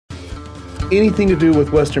anything to do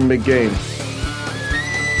with Western big game.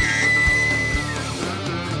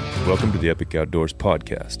 Welcome to the Epic Outdoors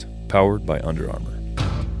podcast, powered by Under Armour.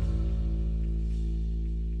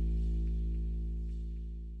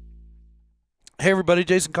 Hey everybody,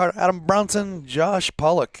 Jason Carter, Adam Brownson, Josh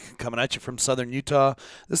Pollock coming at you from Southern Utah.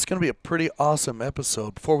 This is going to be a pretty awesome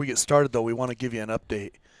episode. Before we get started, though, we want to give you an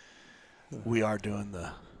update. We are doing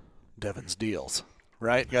the Devon's deals,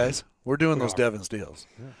 right, guys? We're doing those Devon's deals.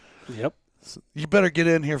 Yeah. Yep. So you better get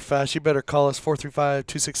in here fast. You better call us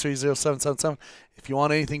 435-263-0777. If you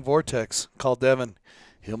want anything Vortex, call Devon.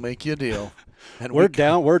 He'll make you a deal. And We're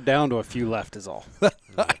down to a few left is all.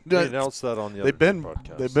 We announced that on the other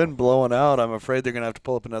podcast. They've been blowing out. I'm afraid they're going to have to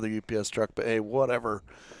pull up another UPS truck. But, hey, whatever.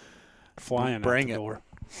 Flying Bring out the it. door.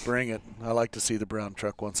 Bring it. I like to see the brown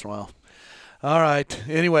truck once in a while. All right.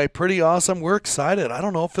 Anyway, pretty awesome. We're excited. I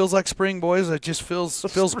don't know. It feels like spring, boys. It just feels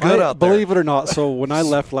good out there. Believe it or not, so when I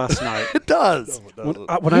left last night. It does.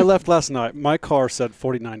 When I left last night, my car said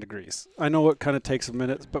 49 degrees. I know it kind of takes a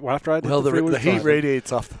minute, but after I hit the freeway, the heat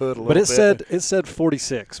radiates off the hood a little bit. But it said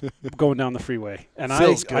 46 going down the freeway. And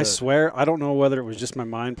I swear, I don't know whether it was just my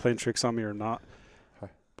mind playing tricks on me or not.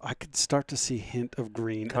 I could start to see hint of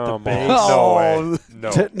green at the base. No way.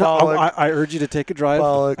 No. I urge you to take a drive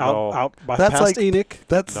out past Enoch.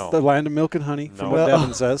 That's the land of milk and honey, from what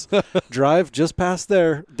Devon says. Drive just past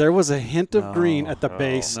there. There was a hint of green at the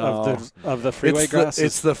base of the freeway grass.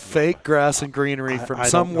 It's the fake grass and greenery from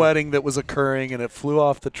some wedding that was occurring, and it flew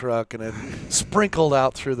off the truck and it sprinkled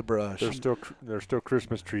out through the brush. There's still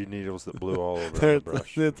Christmas tree needles that blew all over the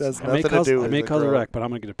brush. It has nothing to do with it. I may cause a wreck, but I'm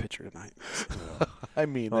going to get a picture tonight. I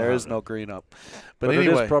mean, there is no green up. But anyway.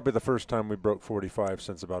 It is probably the first time we broke 45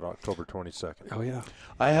 since about October 22nd. Oh, yeah.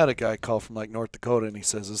 I had a guy call from, North Dakota, and he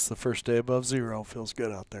says, it's the first day above zero. Feels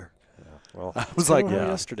good out there. Yeah. Well, I was like,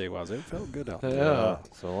 yesterday was. It felt good out there. Yeah.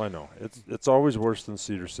 So I know. It's always worse than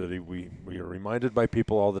Cedar City. We are reminded by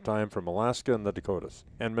people all the time from Alaska and the Dakotas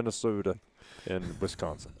and Minnesota and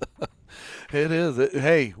Wisconsin. It is.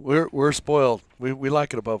 Hey, we're spoiled. We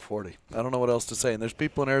like it above 40. I don't know what else to say. And there's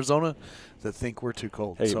people in Arizona that think we're too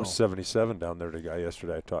cold. Hey, it was 77 down there, the guy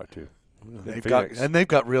yesterday I talked to. They've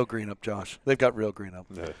got real green up, Josh. They've got real green up.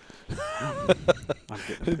 Yeah.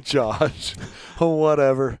 Josh,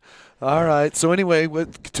 whatever. All right. So anyway,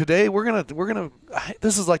 today we're gonna.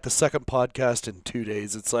 This is like the second podcast in 2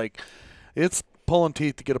 days. It's pulling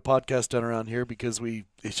teeth to get a podcast done around here because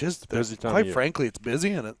it's just busy time quite frankly, it's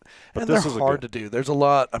busy and they're hard to do. There's a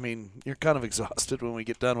lot. I mean, you're kind of exhausted when we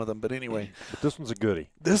get done with them. But anyway, but this one's a goodie.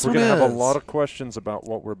 We're going to have a lot of questions about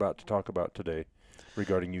what we're about to talk about today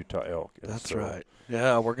regarding Utah elk. That's right.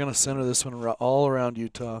 Yeah, we're going to center this one all around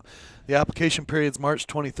Utah. The application period's March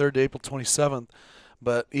 23rd to April 27th.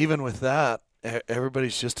 But even with that,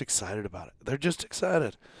 everybody's just excited about it. They're just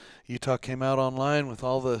excited. Utah came out online with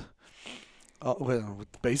all the with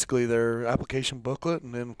basically their application booklet,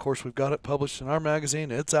 and then of course we've got it published in our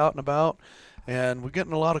magazine. It's out and about, and we're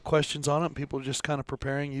getting a lot of questions on it. People are just kind of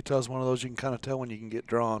preparing. Utah's one of those you can kind of tell when you can get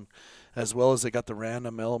drawn, as well as they got the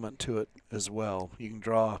random element to it as well. You can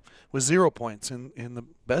draw with 0 points in the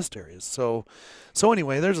best areas. So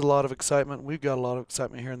anyway, there's a lot of excitement. We've got a lot of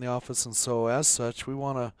excitement here in the office, and so as such, we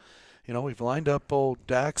want to. We've lined up old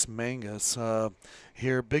Dax Mangus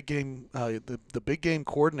here, big game, the big game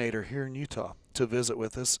coordinator here in Utah, to visit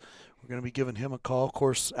with us. We're going to be giving him a call. Of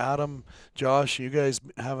course, Adam, Josh, you guys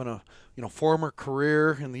having a former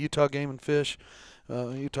career in the Utah Game and Fish,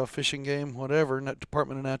 Utah Fishing Game, whatever,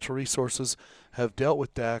 Department of Natural Resources, have dealt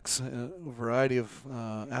with Dax in a variety of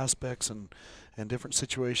aspects and different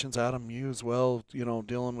situations. Adam, you as well,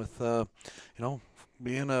 dealing with,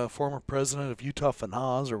 being a former president of Utah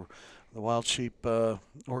FNAS, or the Wild Sheep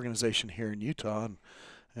organization here in Utah,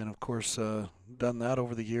 and of course done that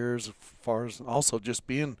over the years, as far as also just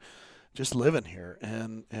living here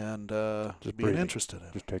and just being interested in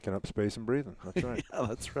it. Just taking up space and breathing. That's right. Yeah,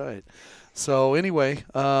 that's right. So anyway,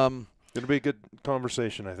 going to be a good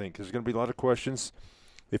conversation, I think. There's going to be a lot of questions.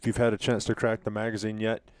 If you've had a chance to crack the magazine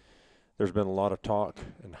yet, there's been a lot of talk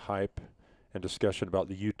and hype and discussion about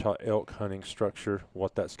the Utah elk hunting structure,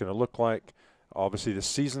 what that's going to look like. Obviously, the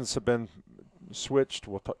seasons have been switched.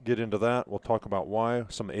 We'll get into that. We'll talk about why.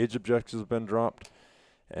 Some age objectives have been dropped.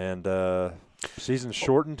 And seasons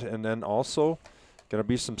shortened. And then also going to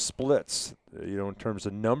be some splits, in terms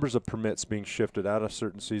of numbers of permits being shifted out of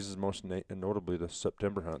certain seasons, most notably the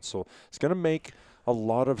September hunt. So it's going to make a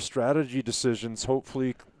lot of strategy decisions,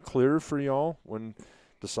 hopefully clearer for y'all when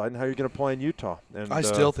deciding how you're going to play in Utah. And I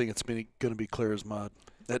still think it's going to be clear as mud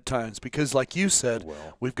at times because, like you said,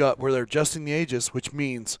 we've got where they're adjusting the ages, which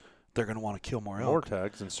means they're going to want to kill more elk. More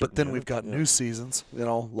tags. But then we've got new seasons. You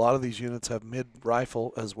know, a lot of these units have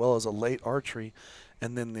mid-rifle as well as a late archery,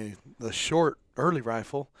 and then the short early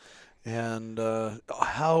rifle. And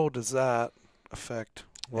how does that affect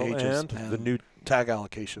ages and the new tag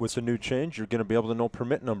allocations? With the new change, you're going to be able to know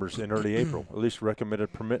permit numbers in early April, at least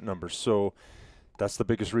recommended permit numbers. So that's the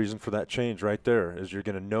biggest reason for that change right there, is you're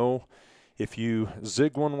going to know if you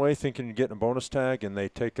zig one way thinking you're getting a bonus tag and they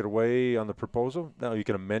take it away on the proposal. Now you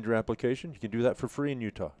can amend your application. You can do that for free in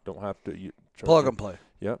Utah. Don't have to plug and play.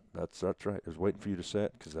 Yep, that's right. I was waiting for you to say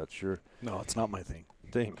it because that's your No, it's not my thing.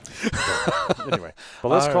 Anyway,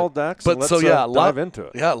 well, let's call Dax. But let's dive into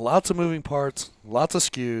it. Yeah, lots of moving parts, lots of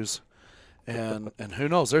skews, and who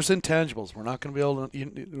knows? There's intangibles. We're not going to be able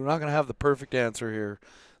to. We're not going to have the perfect answer here.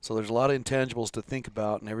 So there's a lot of intangibles to think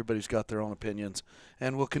about, and everybody's got their own opinions,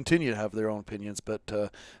 and will continue to have their own opinions.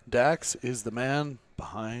 But Dax is the man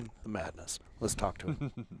behind the madness. Let's talk to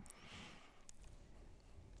him.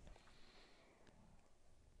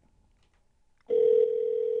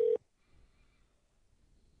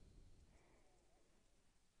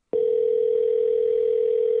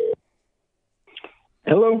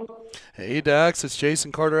 Hello. Hey, Dax. It's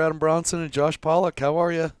Jason Carter, Adam Bronson, and Josh Pollock. How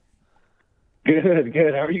are you? Good,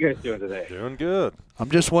 good. How are you guys doing today? Doing good.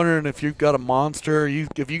 I'm just wondering if you've got a monster,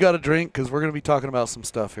 if you got a drink, because we're going to be talking about some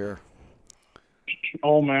stuff here.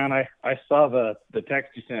 Oh, man, I saw the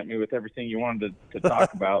text you sent me with everything you wanted to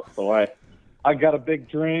talk about. So I got a big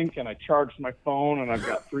drink, and I charged my phone, and I've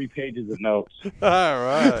got 3 pages of notes. All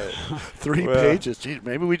right. 3 pages. Gee,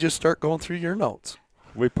 maybe we just start going through your notes.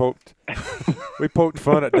 We poked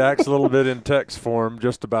fun at Dax a little bit in text form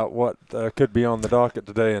just about what could be on the docket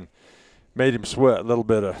today, and made him sweat a little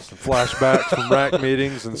bit of some flashbacks from rack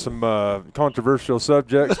meetings and some controversial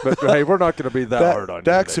subjects. But, hey, we're not going to be that hard on you.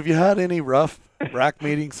 Dax, have you had any rough rack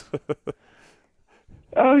meetings?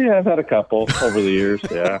 Oh, yeah, I've had a couple over the years,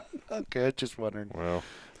 yeah. Okay, just wondering. Well,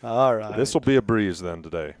 all right. This will be a breeze then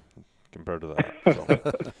today compared to that.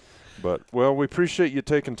 So. But, well, we appreciate you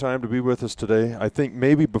taking time to be with us today. I think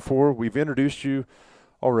maybe before we've introduced you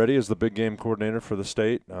already as the big game coordinator for the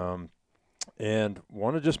state, and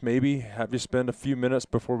want to just maybe have you spend a few minutes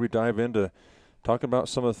before we dive into talking about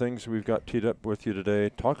some of the things we've got teed up with you today.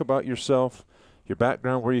 Talk about yourself, your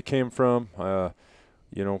background, where you came from.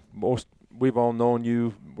 We've all known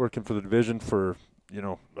you working for the division for,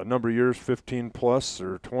 a number of years, 15 plus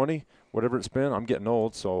or 20, whatever it's been. I'm getting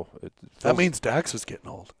old, so that means Dax is getting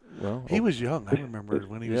old. Well, he was young. I remember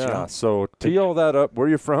when he was young. Yeah, so tee all that up, where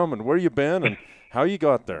you're from and where you been and how you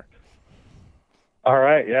got there. All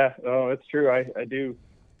right, yeah. Oh, it's true. I do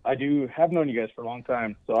have known you guys for a long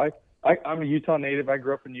time. So I'm a Utah native. I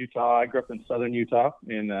grew up in Utah. I grew up in southern Utah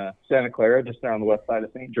in Santa Clara, just there on the west side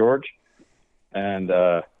of St. George. And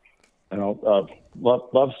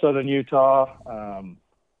love southern Utah.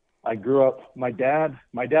 I grew up. My dad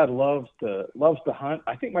loves to hunt.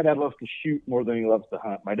 I think my dad loves to shoot more than he loves to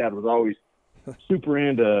hunt. My dad was always super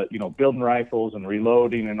into building rifles and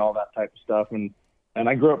reloading and all that type of stuff. And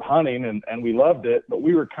I grew up hunting and we loved it, but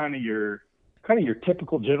we were kind of your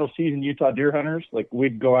typical general season Utah deer hunters. Like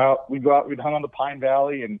we'd go out, we'd hunt on the Pine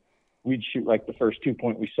Valley and we'd shoot like the first 2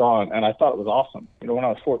 point we saw. And I thought it was awesome. When I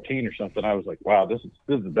was 14 or something, I was like, wow, this is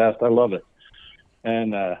the best. I love it.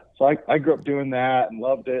 And so I grew up doing that and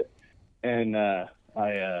loved it. And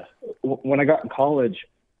when I got in college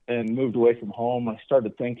and moved away from home, I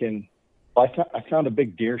started thinking, I found a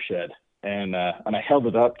big deer shed. And I held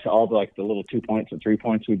it up to all the little 2 points and 3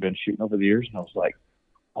 points we've been shooting over the years, and I was like,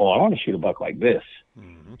 "Oh, I want to shoot a buck like this."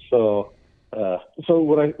 Mm-hmm. So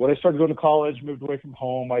when I started going to college, moved away from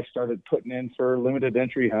home, I started putting in for limited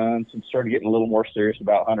entry hunts and started getting a little more serious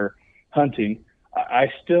about hunting.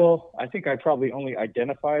 I think I probably only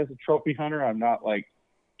identify as a trophy hunter. I'm not like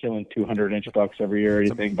killing 200-inch bucks every year or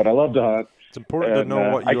anything, but I love to hunt. It's important to know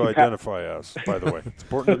what you identify as, by the way. It's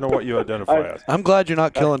important to know what you identify as. I'm glad you're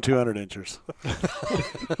not killing 200 inchers.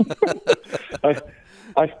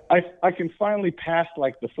 I can finally pass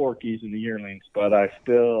like the Forkies and the yearlings, but I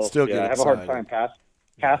still I have a hard time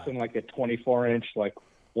passing like a 24-inch, like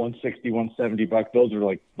 160, 170 buck. Those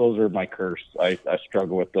are my curse. I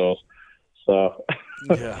struggle with those. So,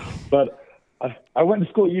 yeah. But I went to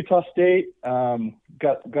school at Utah State.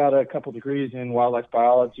 Got a couple degrees in wildlife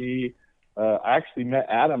biology. I actually met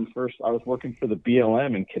Adam first. I was working for the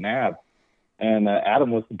BLM in Kanab, and Adam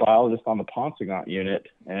was the biologist on the Ponsongot unit,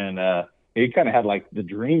 and he kind of had like the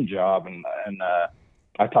dream job. And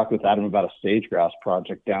I talked with Adam about a sage grouse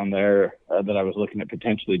project down there that I was looking at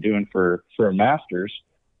potentially doing for a master's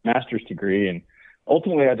degree. And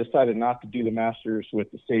ultimately, I decided not to do the master's with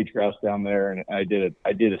the sage grouse down there, and I did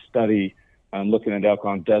a study looking at elk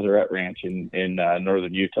on Deseret Ranch in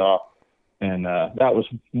northern Utah. And that was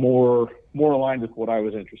more aligned with what I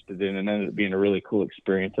was interested in, and ended up being a really cool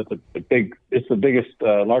experience. It's the biggest,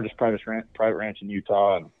 largest private ranch in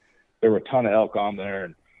Utah, and there were a ton of elk on there,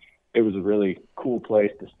 and it was a really cool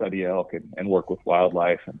place to study elk and work with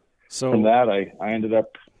wildlife. And so from that, I ended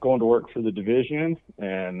up going to work for the division,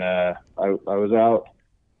 and I was out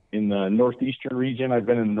in the northeastern region. I've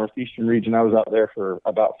been in the northeastern region. I was out there for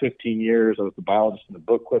about 15 years. I was the biologist in the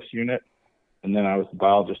Book Cliffs unit. And then I was the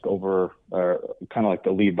biologist over, kind of like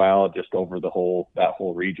the lead biologist over that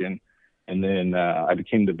whole region. And then I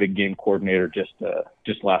became the big game coordinator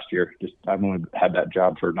just last year. I've only had that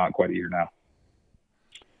job for not quite a year now.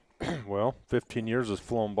 Well, 15 years has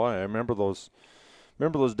flown by. I remember those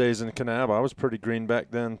days in Kanab. I was pretty green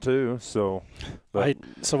back then too. So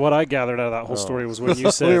what I gathered out of that whole story was when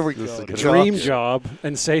you said dream job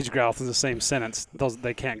and sage grouse in the same sentence.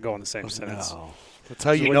 They can't go in the same sentence. No. That's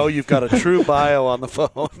how you know you've got a true bio on the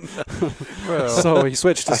phone. So he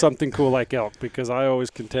switched to something cool like elk, because I always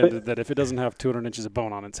contended that if it doesn't have 200 inches of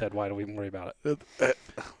bone on its head, why do we even worry about it?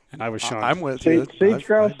 And I was shocked. I'm with you. Sage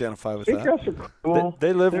grouse, I identify with sage that. grouse are cool.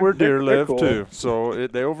 They live where deer live cool. too, so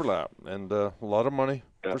they overlap. And a lot of money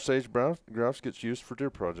for sage grouse gets used for deer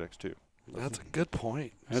projects too. That's a good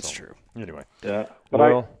point. That's true. Anyway. Yeah.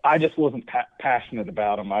 But I just wasn't passionate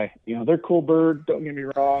about them. They're cool birds, don't get me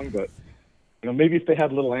wrong, but maybe if they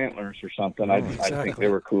had little antlers or something, I think they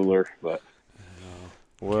were cooler. But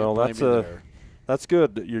well, that's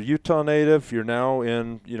good. You're Utah native. You're now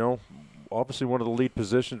in, obviously one of the lead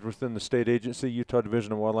positions within the state agency, Utah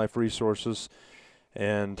Division of Wildlife Resources,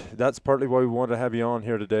 and that's partly why we wanted to have you on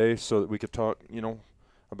here today, so that we could talk,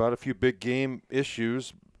 about a few big game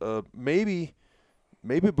issues. Maybe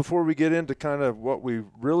before we get into kind of what we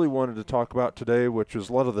really wanted to talk about today, which was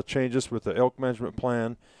a lot of the changes with the elk management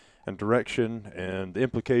plan and direction and the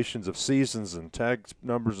implications of seasons and tag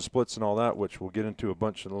numbers and splits and all that, which we'll get into a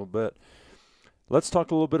bunch in a little bit. Let's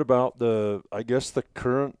talk a little bit about the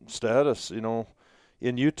current status,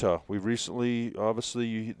 in Utah. We've recently,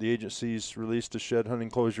 obviously, the agency's released a shed hunting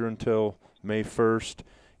closure until May 1st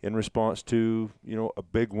in response to, a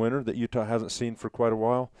big winter that Utah hasn't seen for quite a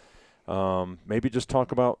while. Maybe just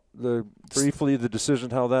talk about briefly the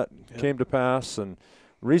decision, how that came to pass, and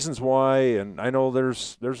reasons why. And I know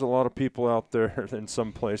there's a lot of people out there in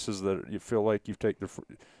some places that you feel like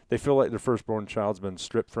they feel like their firstborn child's been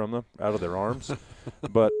stripped from them out of their arms.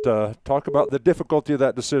 But talk about the difficulty of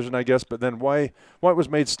that decision, I guess, but then why it was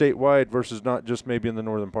made statewide versus not just maybe in the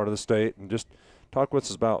northern part of the state, and just talk with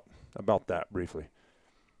us about that briefly.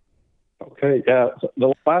 Okay, yeah. So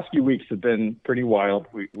the last few weeks have been pretty wild.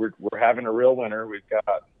 We're having a real winter. We've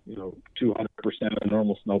got 200% of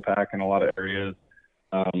normal snowpack in a lot of areas.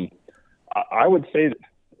 I would say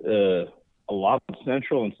that a lot of the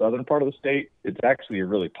central and southern part of the state, it's actually a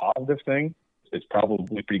really positive thing. It's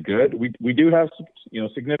probably pretty good. We do have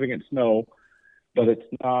significant snow, but it's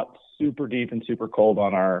not super deep and super cold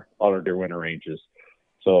on our deer winter ranges.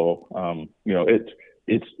 So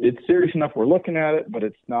it's serious enough. We're looking at it, but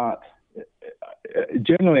it's not.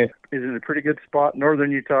 Generally, it's in a pretty good spot.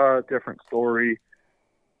 Northern Utah, different story.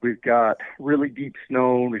 We've got really deep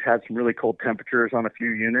snow. We've had some really cold temperatures on a few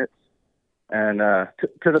units. And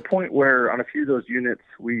to the point where on a few of those units,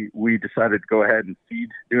 we decided to go ahead and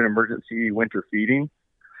do an emergency winter feeding.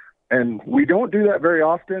 And we don't do that very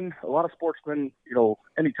often. A lot of sportsmen,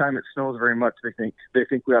 anytime it snows very much, they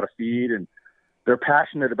think we ought to feed, and they're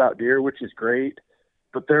passionate about deer, which is great.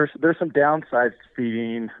 But there's some downsides to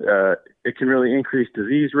feeding. It can really increase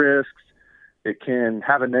disease risks. It can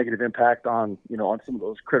have a negative impact on some of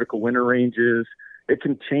those critical winter ranges. It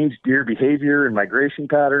can change deer behavior and migration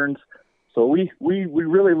patterns. So we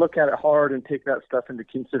really look at it hard and take that stuff into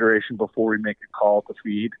consideration before we make a call to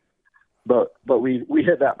feed. But we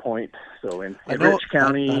hit that point. So in Rich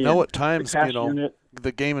County, I know at times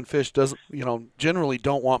the Game and Fish doesn't generally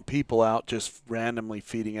don't want people out just randomly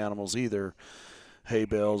feeding animals either. Hay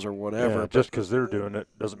bales or whatever. Yeah, just because they're doing it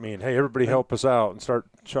doesn't mean, hey, everybody help us out and start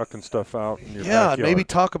chucking stuff out in your backyard. Maybe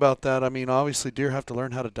talk about that. I mean, obviously deer have to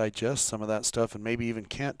learn how to digest some of that stuff, and maybe even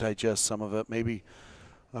can't digest some of it. Maybe,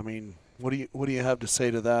 what do you have to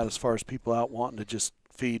say to that as far as people out wanting to just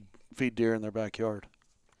feed deer in their backyard?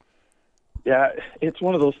 Yeah, it's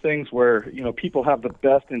one of those things where, people have the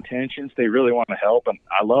best intentions. They really want to help, and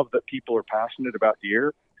I love that people are passionate about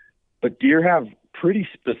deer, but deer have pretty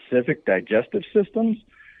specific digestive systems,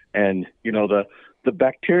 and the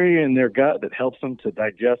bacteria in their gut that helps them to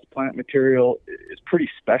digest plant material is pretty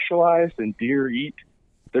specialized, and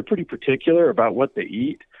they're pretty particular about what they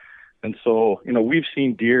eat. And so, we've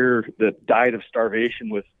seen deer that died of starvation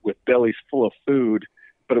with bellies full of food,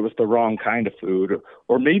 but it was the wrong kind of food.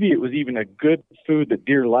 Or maybe it was even a good food that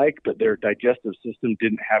deer like, but their digestive system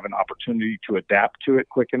didn't have an opportunity to adapt to it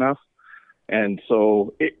quick enough. And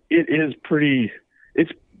so it is pretty,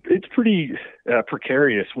 it's pretty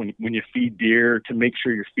precarious when you feed deer, to make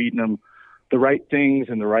sure you're feeding them the right things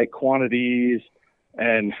in the right quantities.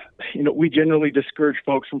 And, we generally discourage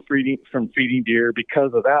folks from feeding deer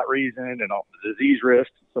because of that reason, and all the disease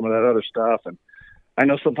risks, some of that other stuff. And I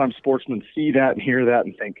know sometimes sportsmen see that and hear that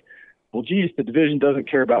and think, well, geez, the division doesn't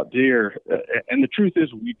care about deer. And the truth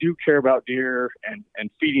is, we do care about deer, and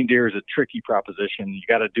feeding deer is a tricky proposition. You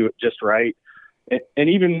got to do it just right. And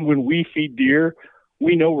even when we feed deer,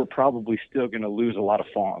 we know we're probably still going to lose a lot of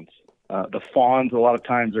fawns. The fawns a lot of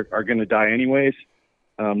times are going to die anyways,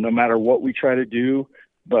 no matter what we try to do.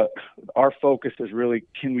 But our focus is really,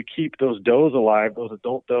 can we keep those does alive, those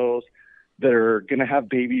adult does that are going to have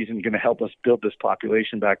babies and going to help us build this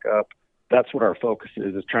population back up? That's what our focus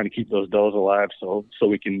is trying to keep those does alive so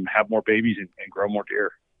we can have more babies and grow more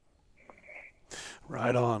deer.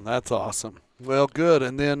 Right on. That's awesome. Well, good.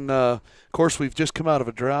 And then, of course, we've just come out of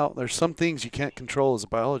a drought. There's some things you can't control as a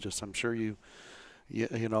biologist. I'm sure you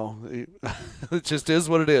know, it just is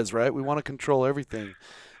what it is, right? We want to control everything.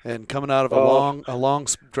 And coming out of a long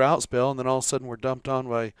drought spell, and then all of a sudden we're dumped on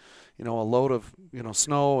by, a load of,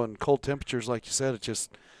 snow and cold temperatures, like you said. It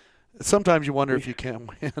just, sometimes you wonder if you can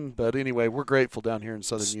win. But anyway, we're grateful down here in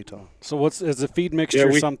southern Utah. So is the feed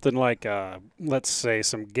mixture something like, let's say,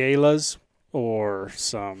 some galas or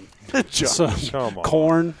some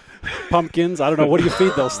corn, pumpkins? I don't know. What do you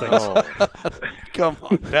feed those things? Come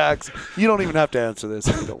on, Dax. You don't even have to answer this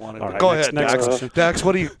if you don't want to. Right, Go ahead, next Dax. question. Dax,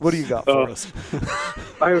 what do you got for us?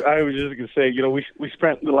 I was just going to say, we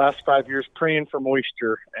spent the last 5 years praying for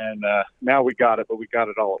moisture, and now we got it, but we got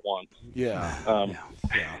it all at once. Yeah.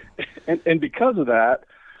 And because of that,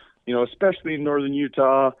 especially in northern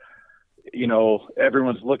Utah,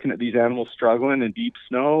 everyone's looking at these animals struggling in deep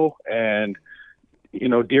snow, and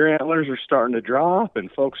deer antlers are starting to drop,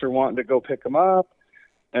 and folks are wanting to go pick them up.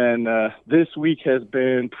 And this week has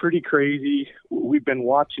been pretty crazy. We've been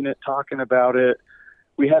watching it, talking about it.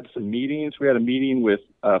 We had some meetings. We had a meeting with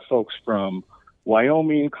folks from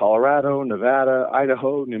Wyoming, Colorado, Nevada,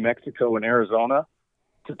 Idaho, New Mexico, and Arizona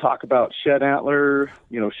to talk about shed antler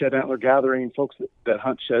gathering, folks that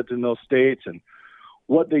hunt sheds in those states, and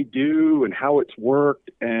what they do and how it's worked.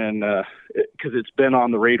 And because it's been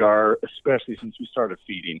on the radar, especially since we started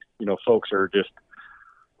feeding. Folks are just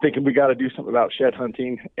thinking we got to do something about shed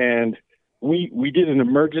hunting. And we did an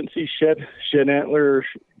emergency shed antler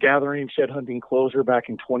gathering, shed hunting closure back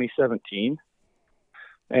in 2017.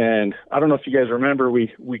 And I don't know if you guys remember,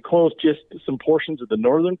 we closed just some portions of the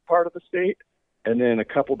northern part of the state. And then a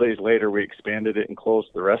couple days later, we expanded it and closed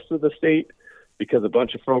the rest of the state because a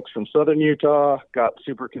bunch of folks from southern Utah got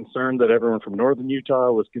super concerned that everyone from northern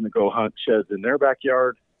Utah was going to go hunt sheds in their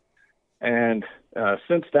backyard. And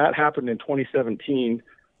since that happened in 2017,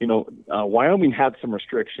 Wyoming had some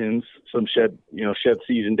restrictions, some shed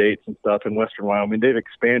season dates and stuff in western Wyoming. They've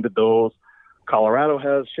expanded those. Colorado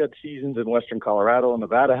has shed seasons in western Colorado, and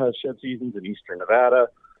Nevada has shed seasons in eastern Nevada.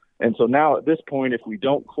 And so now at this point, if we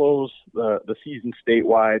don't close the season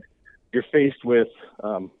statewide, you're faced with,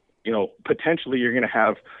 potentially you're going to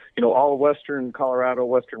have, all of western Colorado,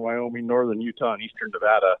 western Wyoming, northern Utah, and eastern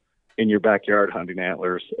Nevada in your backyard hunting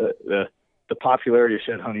antlers. The popularity of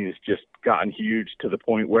shed hunting has just gotten huge to the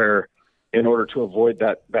point where, in order to avoid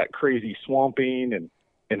that crazy swamping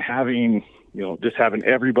and having, just having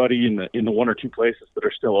everybody in the one or two places that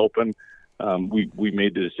are still open, we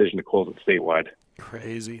made the decision to close it statewide.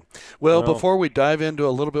 Crazy. Well, before we dive into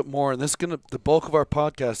a little bit more, and the bulk of our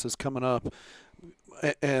podcast is coming up,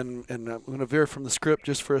 and I'm going to veer from the script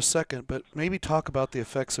just for a second, but maybe talk about the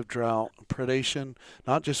effects of drought, predation,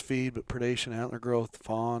 not just feed, but predation, antler growth,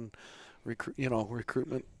 fawn,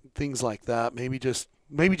 recruitment, things like that. Maybe just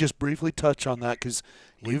briefly touch on that, because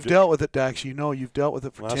you've dealt with it, Dax. You've dealt with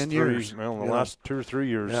it for 10 years. The last 2 or 3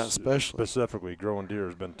 years, especially specifically, growing deer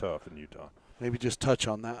has been tough in Utah. Maybe just touch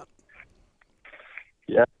on that.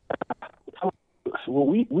 Yeah. Well,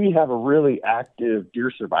 we have a really active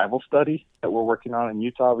deer survival study that we're working on in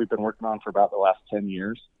Utah. We've been working on for about the last 10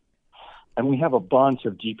 years. And we have a bunch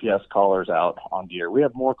of GPS collars out on deer. We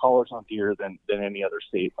have more collars on deer than any other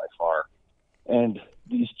state by far. And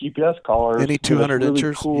these GPS collars. Any 200 really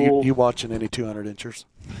inchers? cool. You watching any 200 inchers?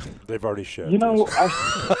 They've already shed. We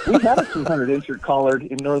had a 200 incher collared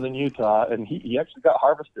in northern Utah, and he actually got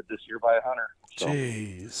harvested this year by a hunter. So.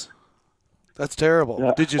 Jeez. That's terrible.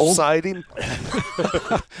 Yeah. Did you cite him?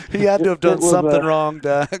 He had to have done something wrong,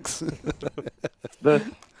 Dax.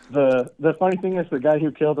 The funny thing is the guy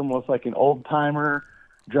who killed him was like an old timer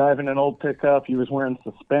driving an old pickup. He was wearing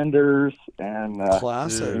suspenders and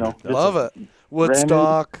classic. You know, love it.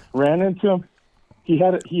 Woodstock. Ran into him. He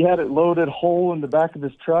had it loaded whole in the back of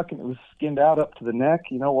his truck, and it was skinned out up to the neck.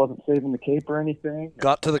 You know, wasn't saving the cape or anything.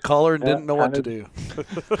 Got to the collar and didn't know what to do.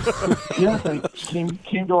 Yeah, he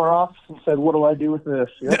came to our office and said, "What do I do with this?"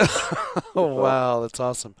 Yep. Oh, wow, that's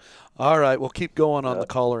awesome. All right, we'll keep going on the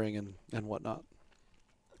collaring and whatnot.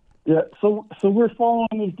 Yeah, so we're following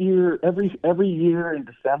these deer every year in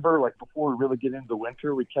December, like before we really get into the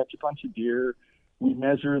winter. We catch a bunch of deer. We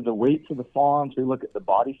measure the weights of the fawns. We look at the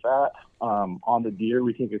body fat on the deer.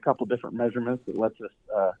 We take a couple different measurements that lets us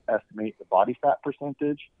estimate the body fat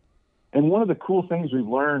percentage. And one of the cool things we've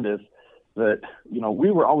learned is that, you know,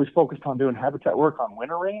 we were always focused on doing habitat work on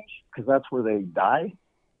winter range because that's where they die.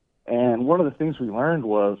 And one of the things we learned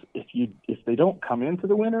was if they don't come into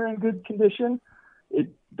the winter in good condition, it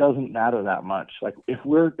doesn't matter that much. Like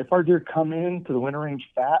if our deer come into the winter range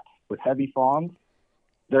fat with heavy fawns,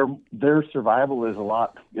 their survival is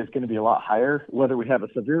going to be a lot higher, whether we have a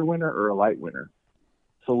severe winter or a light winter.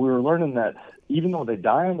 So we were learning that even though they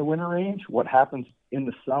die in the winter range, what happens in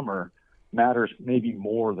the summer matters maybe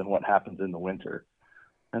more than what happens in the winter.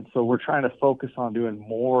 And so we're trying to focus on doing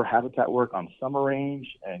more habitat work on summer range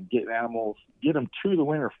and get them to the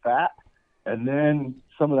winter fat. And then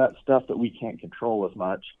some of that stuff that we can't control as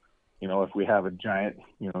much, you know, if we have a giant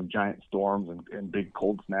storms and big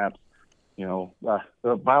cold snaps, you know,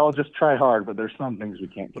 the biologists try hard, but there's some things we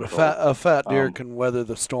can't control. A fat deer can weather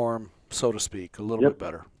the storm, so to speak, a little bit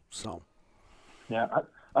better. So, yeah,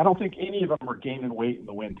 I don't think any of them are gaining weight in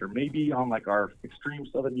the winter. Maybe on like our extreme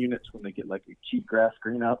southern units when they get like a cheatgrass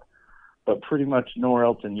green up, but pretty much nowhere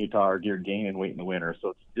else in Utah are deer gaining weight in the winter. So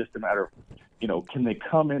it's just a matter of, you know, can they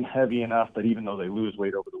come in heavy enough that even though they lose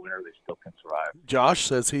weight over the winter, they still can survive? Josh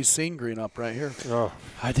says he's seen green up right here. Oh,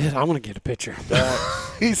 I did. I'm going to get a picture.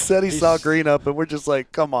 He said he saw green up, and we're just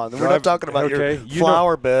like, come on. We're not talking about your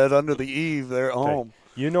flower bed under the eave there at home.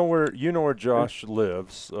 You know where Josh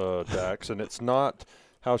lives, Dax, and it's not,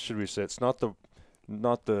 how should we say, it's not the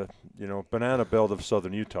banana belt of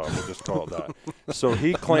southern Utah. We'll just call it that. So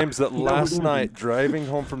he claims that last night, driving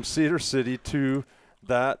home from Cedar City to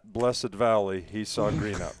that blessed valley, he saw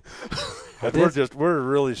green up. And we're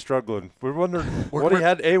really struggling. We're wondering what he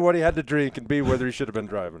had to drink, and B, whether he should have been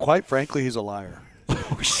driving. Quite frankly, he's a liar.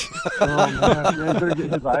 Man, better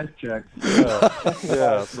get his eyes checked.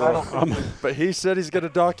 But he said he's going to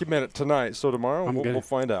document it tonight, so tomorrow we'll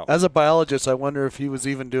find out. As a biologist, I wonder if he was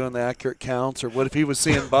even doing the accurate counts, or what if he was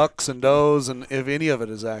seeing bucks and does, and if any of it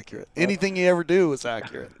is accurate. Anything he ever do is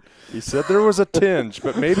accurate. He said there was a tinge,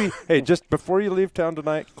 but maybe, hey, just before you leave town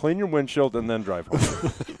tonight, clean your windshield and then drive home.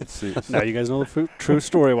 Now you guys know the true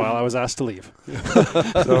story while I was asked to leave.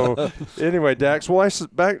 So anyway, Dax, well,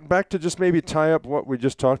 back to just maybe tie up what we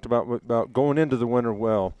just talked about going into the winter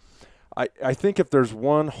well. I think if there's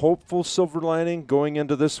one hopeful silver lining going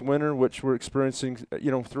into this winter, which we're experiencing,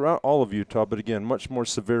 you know, throughout all of Utah, but again, much more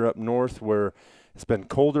severe up north where it's been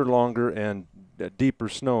colder longer and deeper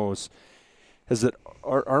snows, is that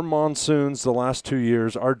our monsoons the last 2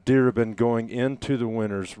 years, our deer have been going into the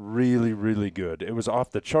winters really, really good. It was off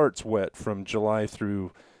the charts wet from July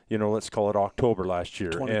through, you know, let's call it October last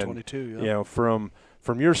year. 2022, and, you know, from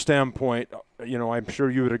your standpoint, you know, I'm sure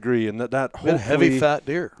you would agree, and that hopefully heavy fat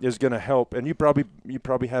deer is going to help. And you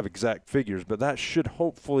probably have exact figures, but that should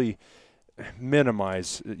hopefully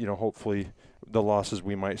minimize, you know, hopefully the losses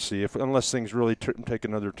we might see unless things really take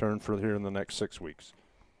another turn for here in the next 6 weeks.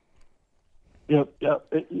 Yep,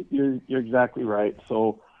 you're exactly right.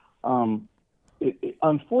 So,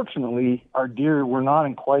 unfortunately, our deer were not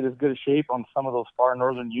in quite as good a shape on some of those far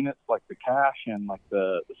northern units, like the Cache and like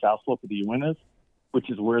the south slope of the Uintas, which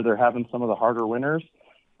is where they're having some of the harder winters.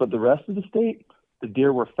 But the rest of the state, the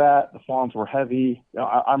deer were fat, the fawns were heavy. You know,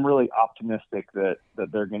 I'm really optimistic that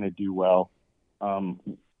they're going to do well. One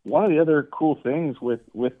of the other cool things with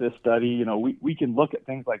this study, you know, we can look at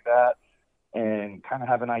things like that and kind of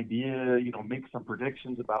have an idea, you know, make some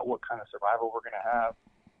predictions about what kind of survival we're going to have,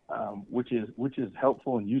 which is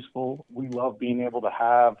helpful and useful. We love being able to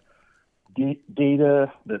have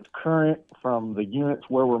data that's current from the units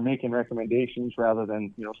where we're making recommendations rather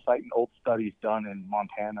than, you know, citing old studies done in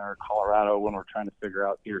Montana or Colorado when we're trying to figure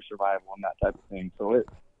out deer survival and that type of thing. So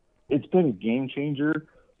it's been a game changer.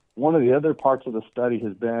 One of the other parts of the study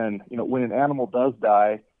has been, you know, when an animal does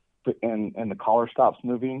die, and the collar stops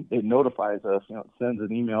moving, it notifies us, you know, it sends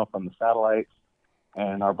an email from the satellites,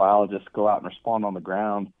 and our biologists go out and respond on the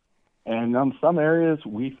ground. And on some areas,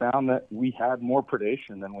 we found that we had more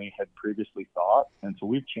predation than we had previously thought. And so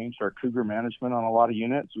we've changed our cougar management on a lot of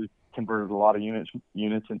units. We've converted a lot of units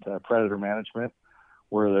into predator management,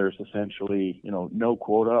 where there's essentially, no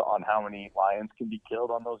quota on how many lions can be killed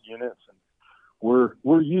on those units. And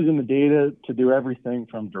we're using the data to do everything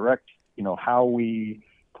from direct, how we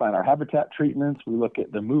plan our habitat treatments. We look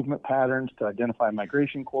at the movement patterns to identify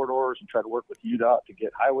migration corridors and try to work with UDOT to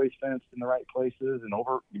get highways fenced in the right places and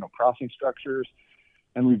over, crossing structures.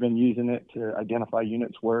 And we've been using it to identify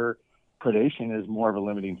units where predation is more of a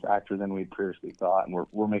limiting factor than we previously thought. And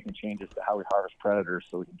we're making changes to how we harvest predators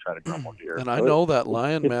so we can try to grow more deer. And I know that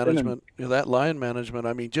lion management,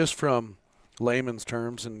 I mean, just from layman's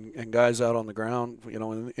terms and guys out on the ground,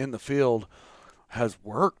 in the field, has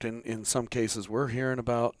worked in some cases. We're hearing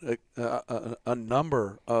about a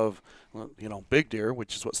number of, big deer,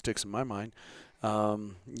 which is what sticks in my mind,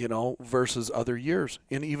 versus other years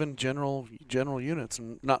in even general units.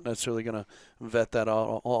 And not necessarily going to vet that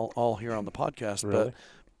all here on the podcast, really?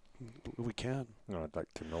 But we can. No, I'd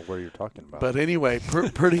like to know where you're talking about. But anyway,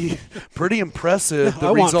 pretty impressive.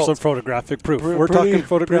 I want some photographic proof. We're talking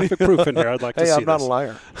photographic proof in here. I'd like to see Hey, I'm not this. a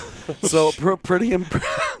liar. So pretty impressive.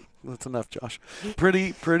 That's enough, Josh.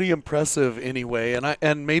 Pretty impressive anyway,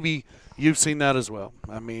 and maybe you've seen that as well.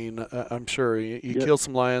 I mean, I'm sure you kill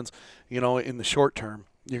some lions, in the short term,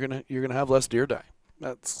 you're gonna have less deer die.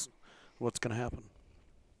 That's what's gonna happen.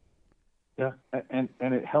 Yeah, and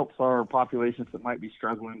it helps our populations that might be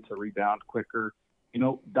struggling to rebound quicker.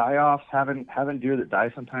 Die-offs, having deer that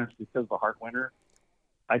die sometimes because of a hard winter,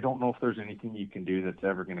 I don't know if there's anything you can do that's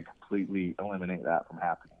ever going to completely eliminate that from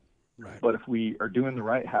happening. Right. But if we are doing the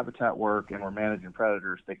right habitat work and we're managing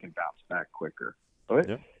predators, they can bounce back quicker. So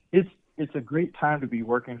it's a great time to be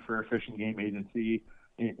working for a fish and game agency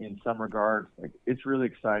in some regards. Like, it's really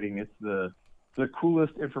exciting. It's the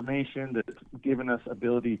coolest information that's given us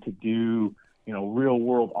ability to do, real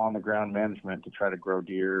world on the ground management to try to grow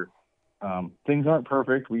deer. Things aren't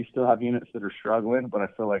perfect. We still have units that are struggling, but I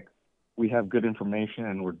feel like we have good information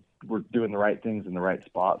and we're doing the right things in the right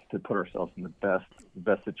spots to put ourselves in the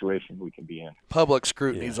best situation we can be in. Public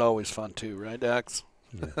scrutiny is always fun too, right, Dax?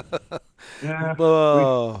 Yeah.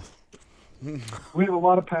 Oh. We have a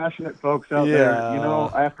lot of passionate folks out there.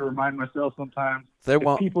 I have to remind myself sometimes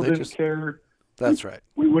if people didn't care. That's right.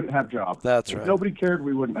 We wouldn't have jobs. That's if right. nobody cared,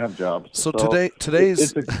 we wouldn't have jobs. So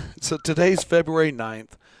today's February 9th.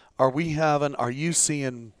 Are you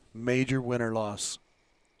seeing major winter loss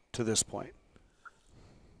to this point?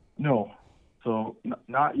 No. So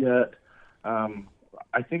not yet.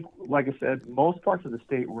 I think, like I said, most parts of the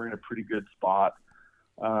state we're in a pretty good spot.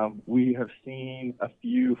 We have seen a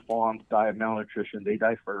few fawns die of malnutrition. They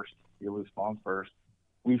die first. You lose fawns first.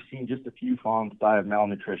 We've seen just a few fawns die of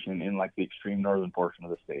malnutrition in like the extreme northern portion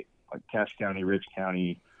of the state, like Cache County, Ridge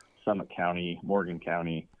County, Summit County, Morgan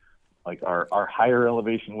County, like our higher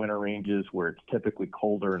elevation winter ranges where it's typically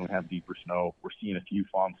colder and we have deeper snow. We're seeing a few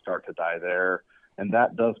fawns start to die there. And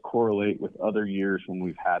that does correlate with other years when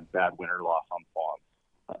we've had bad winter loss on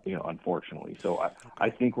fawns, unfortunately. So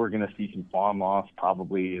I think we're going to see some fawn loss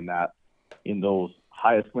probably in those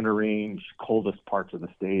highest winter range, coldest parts of the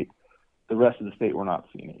state. The rest of the state, we're not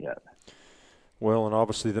seeing it yet. Well, and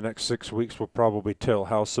obviously the next 6 weeks will probably tell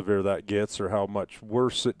how severe that gets or how much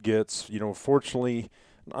worse it gets. Fortunately,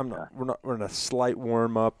 we're in a slight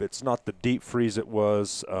warm up. It's not the deep freeze it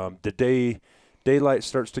was. Daylight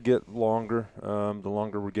starts to get longer, the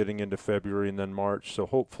longer we're getting into February and then March. So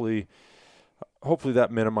hopefully that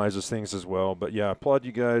minimizes things as well. But yeah, I applaud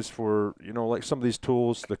you guys for, like some of these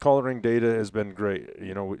tools. The collaring data has been great.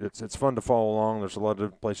 It's fun to follow along. There's a lot of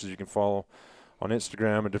different places you can follow on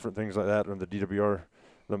Instagram and different things like that, and the DWR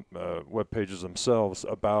web pages themselves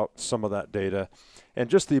about some of that data, and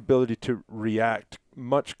just the ability to react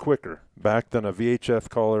much quicker back than a VHF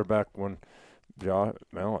collar back when.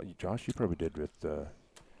 Josh, you probably did with.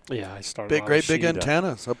 I started. Big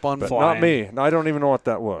antennas up on. But not me. I don't even know what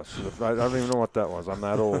that was. I don't even know what that was. I'm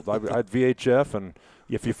that old. I had VHF, and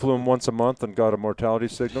if you flew them once a month and got a mortality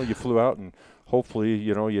signal, you flew out, and hopefully,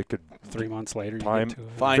 you could 3 months later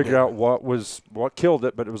figure out what killed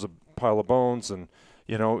it. But it was a pile of bones, and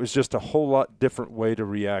it was just a whole lot different way to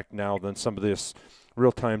react now than some of this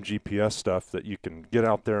real-time GPS stuff that you can get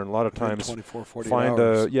out there and a lot of times 24, 40 find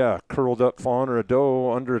hours. a curled up fawn or a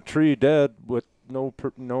doe under a tree dead with no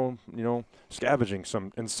scavenging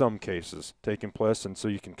in some cases taking place, and so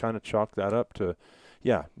you can kind of chalk that up to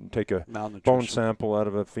take a bone sample out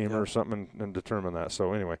of a femur or something and determine that.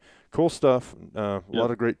 So anyway, cool stuff. A lot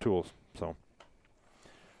of great tools. So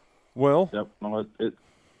no,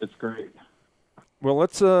 it's great. Well,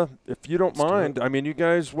 let's if you don't mind. I mean, you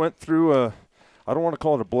guys went through I don't want to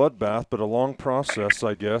call it a bloodbath, but a long process,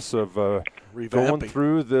 I guess, of going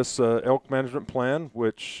through this elk management plan,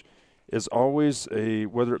 which is always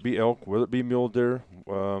whether it be elk, whether it be mule deer,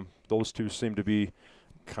 those two seem to be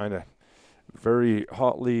kind of very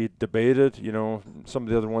hotly debated. You know, some of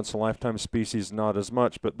the other once-in-a-lifetime species, not as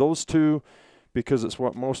much. But those two, because it's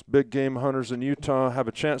what most big game hunters in Utah have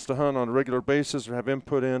a chance to hunt on a regular basis or have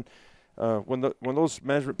input in, when those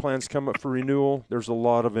management plans come up for renewal, there's a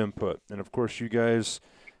lot of input. And, of course, you guys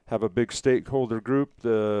have a big stakeholder group,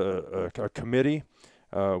 a committee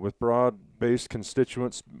with broad-based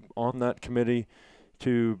constituents on that committee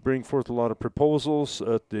to bring forth a lot of proposals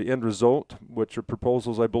at the end result, which are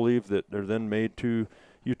proposals, I believe, that are then made to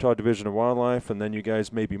Utah Division of Wildlife, and then you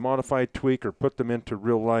guys maybe modify, tweak, or put them into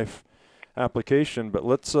real-life application. But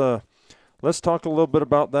let's talk a little bit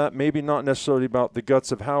about that, maybe not necessarily about the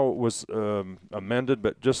guts of how it was amended,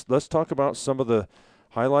 but just let's talk about some of the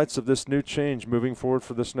highlights of this new change moving forward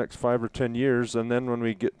for this next 5 or 10 years, and then when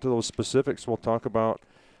we get to those specifics, we'll talk about,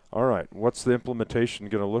 all right, what's the implementation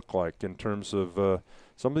going to look like in terms of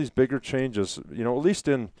some of these bigger changes, you know, at least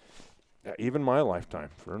in even my lifetime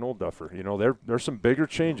for an old duffer. You know, there's some bigger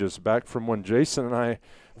changes back from when Jason and I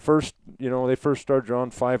first, you know, they first started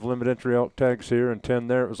drawing 5 limited entry elk tags here and 10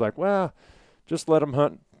 there. It was like, well, just let them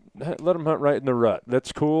hunt right in the rut.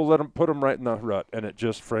 That's cool. Put them right in the rut. And it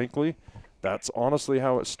just, frankly, that's honestly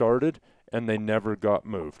how it started, and they never got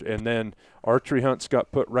moved. And then archery hunts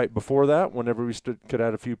got put right before that whenever we could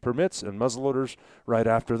add a few permits, and muzzleloaders right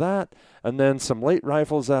after that, and then some late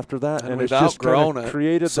rifles after that. And it's just kind of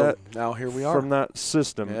created that. Now here we are. From that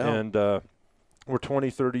system. Yeah. And we're 20,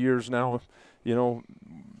 30 years now, you know,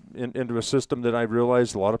 into a system that I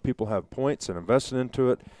realized a lot of people have points and invested into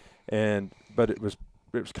it. But it was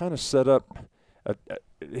kind of set up,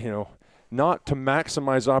 you know, not to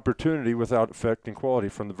maximize opportunity without affecting quality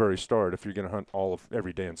from the very start if you're going to hunt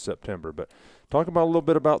every day in September. But talk about a little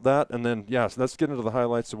bit about that, and then, yes, let's get into the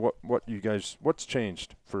highlights of what's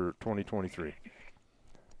changed for 2023.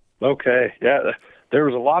 Okay, yeah, there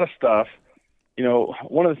was a lot of stuff. You know,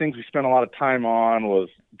 one of the things we spent a lot of time on was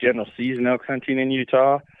general season elk hunting in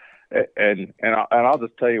Utah, and I'll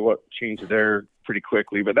just tell you what changed there pretty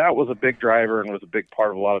quickly. But that was a big driver and was a big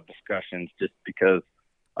part of a lot of discussions, just because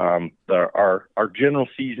our general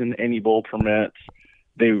season any bull permits,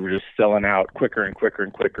 they were just selling out quicker and quicker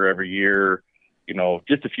and quicker every year. You know,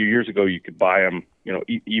 just a few years ago, you could buy them, you know,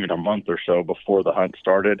 even a month or so before the hunt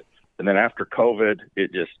started. And then after COVID,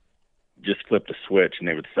 it just flipped a switch and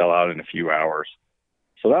they would sell out in a few hours.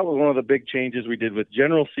 So that was one of the big changes we did with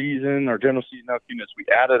general season. Our general season elk units, we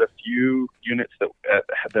added a few units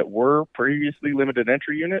that were previously limited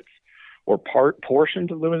entry units, or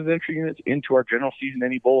portions of limited entry units into our general season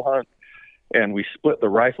any bull hunt. And we split the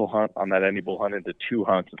rifle hunt on that any bull hunt into 2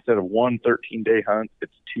 hunts. Instead of 1 13-day hunt,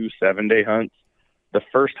 it's 2 7-day hunts. The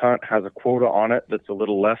first hunt has a quota on it that's a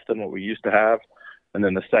little less than what we used to have. And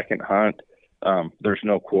then the second hunt, there's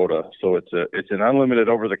no quota. So it's an unlimited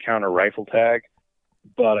over-the-counter rifle tag,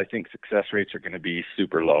 but I think success rates are going to be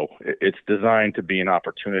super low. It's designed to be an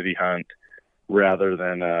opportunity hunt rather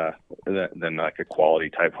than like a quality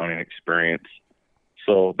type hunting experience.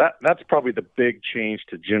 So that's probably the big change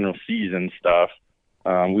to general season stuff.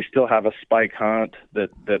 We still have a spike hunt that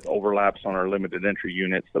overlaps on our limited entry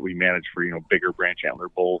units that we manage for, you know, bigger branch antler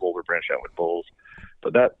bulls, older branch antler bulls.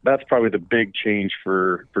 But that's probably the big change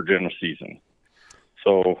for general season.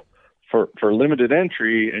 So for limited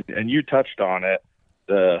entry, and you touched on it,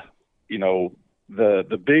 the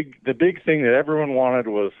big thing that everyone wanted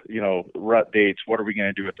was, you know, rut dates. What are we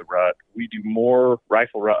going to do at the rut? We do more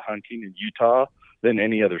rifle rut hunting in Utah than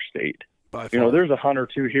any other state. You know, there's a hunt or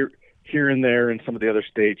two here and there in some of the other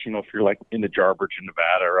states. You know, if you're like in the Jarbidge in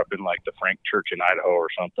Nevada, or up in like the Frank Church in Idaho or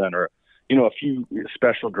something, or, you know, a few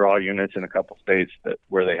special draw units in a couple states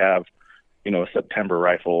where they have, you know, a September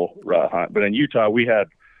rifle rut hunt. But in Utah, we had,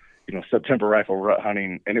 you know, September rifle rut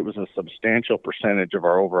hunting, and it was a substantial percentage of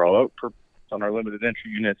our overall output on our limited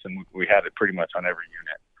entry units, and we had it pretty much on every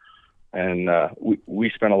unit. And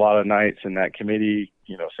we spent a lot of nights in that committee,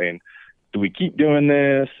 you know, saying, do we keep doing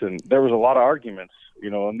this? And there was a lot of arguments, you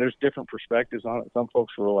know, and there's different perspectives on it. Some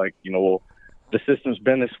folks were like, you know, well, the system's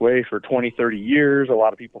been this way for 20, 30 years. A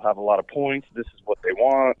lot of people have a lot of points. This is what they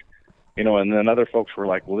want, you know, and then other folks were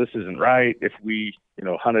like, well, this isn't right. If we, you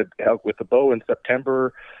know, hunted elk with a bow in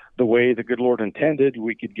September the way the good Lord intended,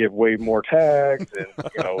 we could give way more tags, and,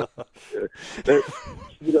 you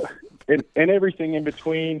know, and everything in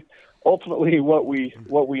between. Ultimately, what we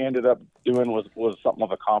ended up doing was something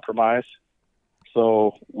of a compromise.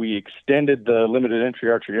 So we extended the limited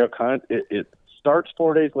entry archery elk hunt. It starts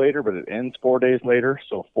 4 days later, but it ends 4 days later.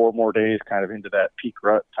 So 4 more days kind of into that peak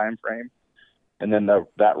rut time frame. And then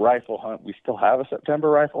that rifle hunt, we still have a September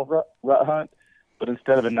rifle rut hunt, but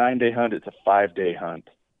instead of a 9-day hunt, it's a 5-day hunt.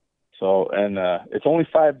 So, and it's only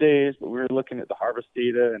 5 days, but we were looking at the harvest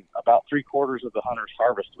data, and about 3/4 of the hunters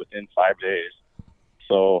harvest within 5 days.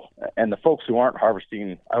 So, and the folks who aren't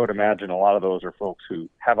harvesting, I would imagine a lot of those are folks who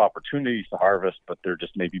have opportunities to harvest, but they're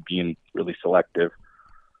just maybe being really selective.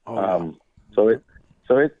 So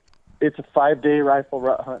it's a 5-day rifle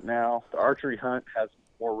rut hunt now. The archery hunt has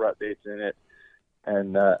more rut dates in it,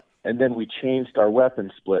 and then we changed our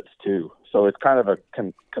weapon splits too. So it's kind of a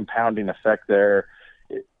compounding effect there.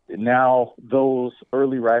 Now those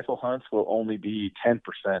early rifle hunts will only be 10%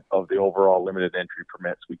 of the overall limited entry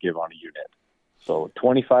permits we give on a unit. So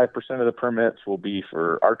 25% of the permits will be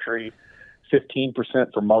for archery, 15%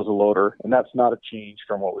 for muzzleloader, and that's not a change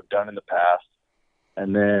from what we've done in the past.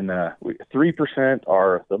 And then 3%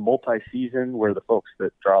 are the multi-season, where the folks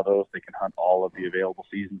that draw those, they can hunt all of the available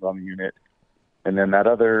seasons on the unit. And then that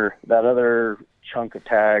other chunk of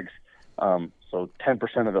tags, so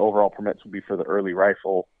 10% of the overall permits will be for the early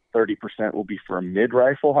rifle, 30% will be for a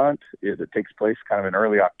mid-rifle hunt that takes place kind of in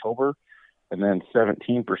early October, and then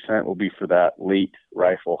 17% will be for that late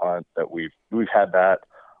rifle hunt that we've had that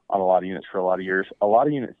on a lot of units for a lot of years. A lot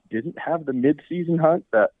of units didn't have the mid-season hunt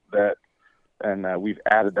and we've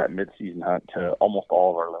added that mid-season hunt to almost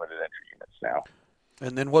all of our limited entry units now.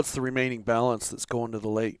 And then what's the remaining balance that's going to the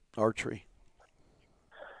late archery?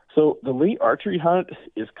 So the late archery hunt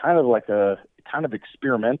is kind of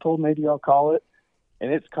experimental, maybe I'll call it.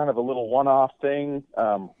 And it's kind of a little one-off thing.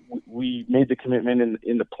 We made the commitment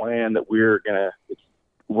in the plan that we're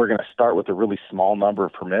gonna start with a really small number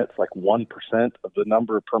of permits, like 1% of the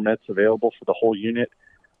number of permits available for the whole unit,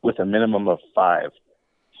 with a minimum of 5.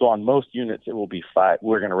 So on most units, it will be 5.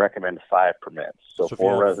 We're going to recommend 5 permits. So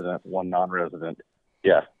 4 resident, 1 non-resident.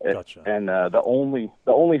 Yeah. Gotcha. And the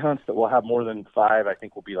only hunts that will have more than 5, I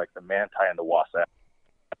think, will be like the Manti and the Wasatch.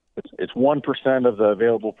 It's 1% of the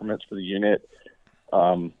available permits for the unit.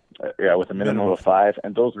 With a minimum of 5,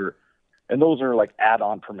 and those are like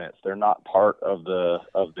add-on permits. They're not part of the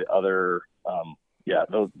other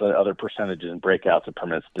the other percentages and breakouts of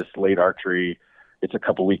permits. This late archery, it's a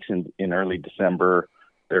couple weeks in early December.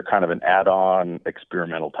 They're kind of an add-on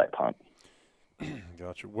experimental type hunt.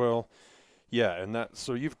 Gotcha. Well, yeah, and that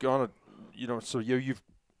so you've gone, you've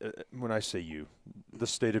when I say you, the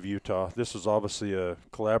state of Utah. This is obviously a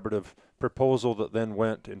collaborative proposal that then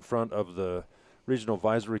went in front of the regional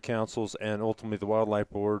advisory councils and ultimately the wildlife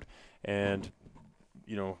board, and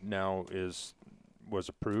now was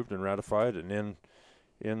approved and ratified and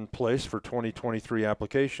in place for 2023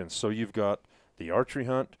 applications. So you've got the archery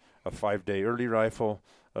hunt, a 5-day early rifle,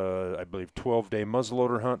 I believe 12-day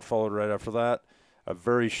muzzleloader hunt followed right after that, a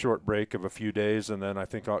very short break of a few days, and then I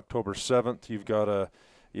think October 7th you've got a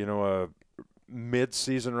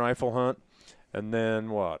mid-season rifle hunt. And then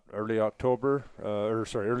early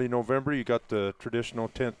November, you got the traditional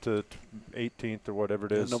 10th to 18th or whatever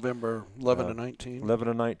it is. November 11 to 19. 11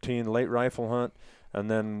 to 19, late rifle hunt. And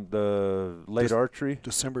then the late archery.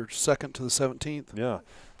 December 2nd to the 17th. Yeah.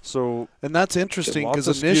 So. And that's interesting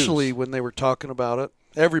because initially when they were talking about it,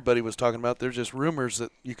 everybody was talking about there's just rumors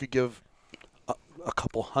that you could give a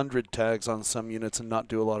couple hundred tags on some units and not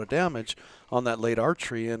do a lot of damage on that late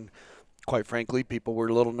archery. And quite frankly, people were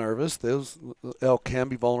a little nervous. Those elk can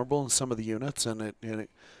be vulnerable in some of the units, and it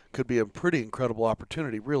could be a pretty incredible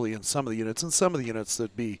opportunity, really, in some of the units. And some of the units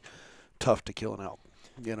that'd be tough to kill an elk,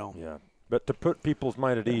 Yeah, but to put people's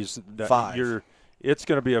mind at ease, that 5. It's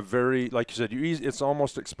going to be a very, like you said, it's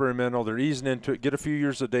almost experimental. They're easing into it. Get a few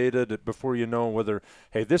years of data before you know whether,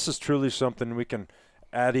 hey, this is truly something we can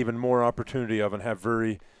add even more opportunity of and have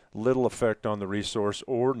very little effect on the resource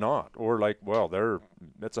or not, or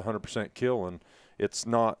that's 100% kill, and it's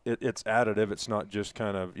not it's additive. It's not just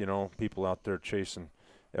kind of people out there chasing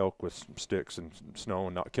elk with sticks and snow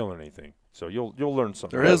and not killing anything. So you'll learn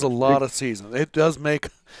something. There is a lot of seasons. There's a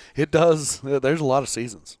lot of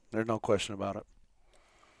seasons. There's no question about it.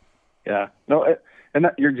 Yeah, no, and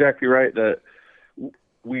you're exactly right. That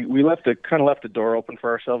we left the door open for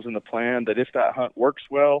ourselves in the plan that if that hunt works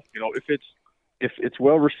well, if it's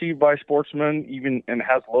well received by sportsmen, even and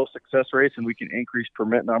has low success rates, and we can increase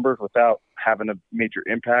permit numbers without having a major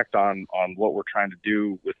impact on what we're trying to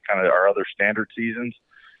do with kind of our other standard seasons,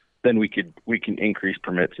 then we can increase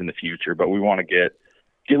permits in the future. But we want to get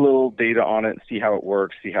a little data on it and see how it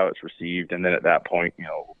works, see how it's received, and then at that point,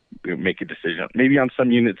 make a decision. Maybe on some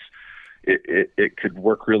units it could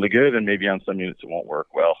work really good, and maybe on some units it won't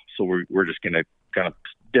work well. So we're just going to kind of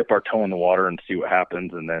dip our toe in the water and see what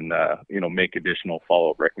happens, and then make additional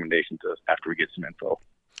follow-up recommendations after we get some info.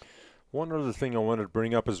 One other thing I wanted to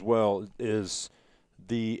bring up as well is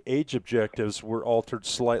the age objectives were altered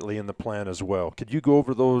slightly in the plan as well. Could you go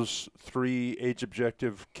over those 3 age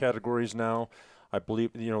objective categories now? I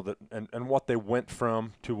believe, that and what they went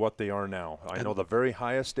from to what they are now. I know the very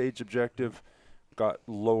highest age objective got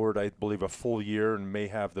lowered, I believe, a full year and may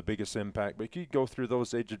have the biggest impact. But could you go through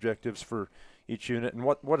those age objectives for each unit and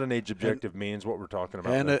what an age objective means, what we're talking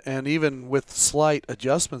about? And even with slight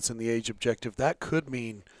adjustments in the age objective, that could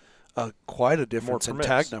mean quite a difference in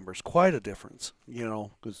tag numbers, quite a difference,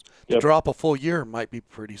 because to drop a full year might be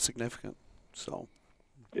pretty significant. So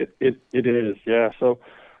it is, yeah. So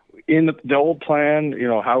in the old plan,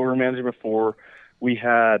 how we were managing before, we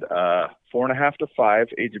had 4.5 to 5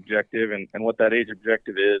 age objective, and what that age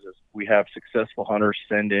objective is we have successful hunters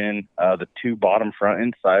send in the 2 bottom front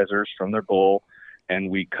incisors from their bull, and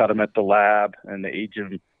we cut them at the lab, and they age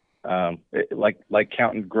them like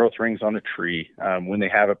counting growth rings on a tree. When they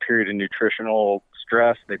have a period of nutritional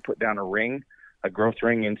stress, they put down a growth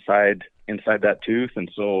ring inside that tooth,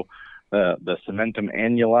 and so the cementum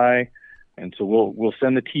annuli. And so we'll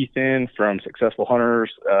send the teeth in from successful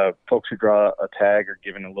hunters. Folks who draw a tag are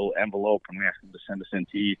given a little envelope, and we ask them to send us in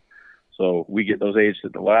teeth. So we get those aged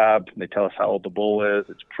at the lab. They tell us how old the bull is.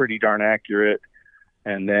 It's pretty darn accurate.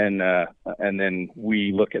 And then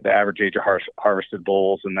we look at the average age of harvested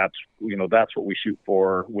bulls, and that's what we shoot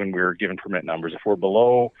for when we're given permit numbers. If we're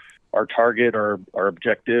below our target or our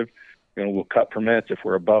objective, we'll cut permits. If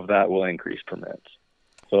we're above that, we'll increase permits.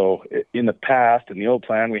 So in the past, in the old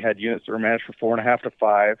plan, we had units that were managed for 4.5 to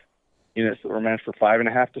 5, units that were managed for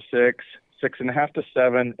 5.5 to 6, 6.5 to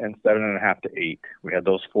 7, and 7.5 to 8. We had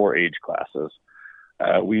those 4 age classes.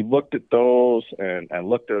 We looked at those and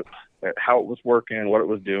looked at how it was working, what it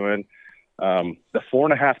was doing. The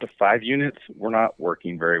 4.5 to 5 units were not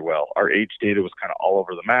working very well. Our age data was kind of all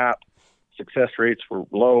over the map. Success rates were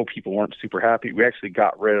low. People weren't super happy. We actually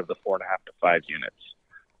got rid of the 4.5 to 5 units.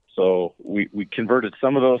 So we converted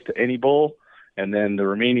some of those to any bull, and then the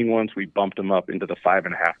remaining ones, we bumped them up into the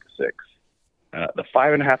 5.5 to 6. The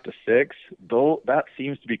 5.5 to 6, though, that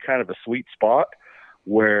seems to be kind of a sweet spot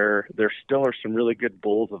where there still are some really good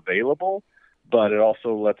bulls available, but it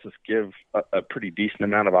also lets us give a pretty decent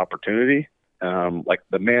amount of opportunity. Like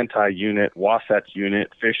the Manti unit, Wasatch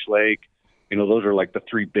unit, Fish Lake, those are like the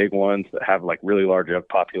 3 big ones that have like really large elk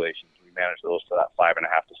populations. We manage those to that 5.5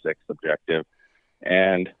 to 6 objective.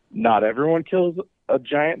 And not everyone kills a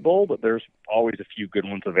giant bull, but there's always a few good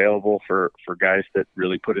ones available for guys that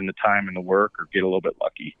really put in the time and the work or get a little bit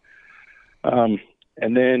lucky.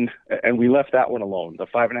 And we left that one alone. The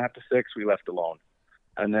 5.5 to 6, we left alone.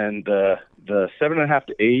 And then the 7.5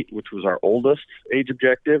 to 8, which was our oldest age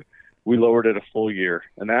objective, we lowered it a full year.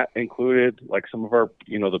 And that included like some of our,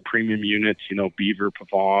 the premium units, Beaver,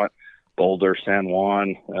 Pavant, Boulder, San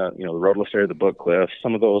Juan, the Roadless area, the Book Cliff,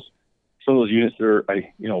 some of those units that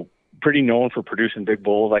are, pretty known for producing big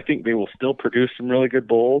bulls. I think they will still produce some really good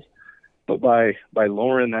bulls, but by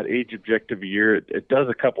lowering that age objective a year, it does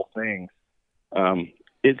a couple things.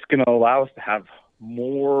 It's going to allow us to have a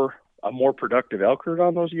more productive elk herd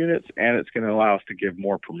on those units, and it's going to allow us to give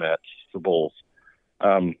more permits to bulls.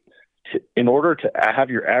 In order to have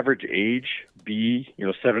your average age be,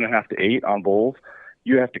 7.5 to 8 on bulls,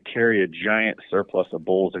 you have to carry a giant surplus of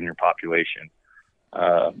bulls in your population.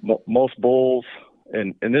 Most bulls,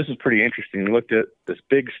 and this is pretty interesting. We looked at this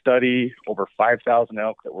big study, over 5,000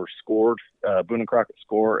 elk that were scored, Boone and Crockett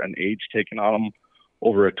score, and age taken on them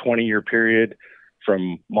over a 20-year period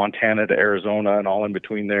from Montana to Arizona and all in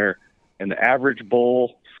between there. And the average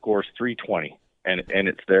bull scores 320, and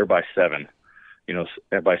it's there by 7.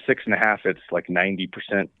 By 6.5, it's like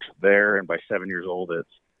 90% there, and by 7 years old,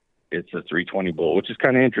 it's a 320 bull, which is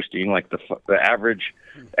kind of interesting. Like the average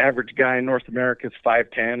guy in North America is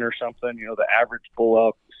 5'10" or something. The average bull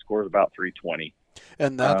elk scores about 320.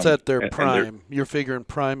 And that's at their prime. You're figuring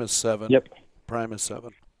prime is 7. Yep. Prime is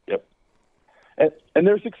 7. Yep. And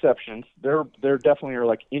there's exceptions. There definitely are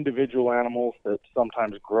like individual animals that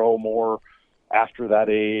sometimes grow more after that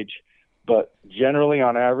age. But generally,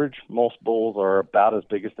 on average, most bulls are about as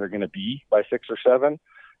big as they're going to be by 6 or 7,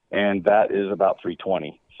 and that is about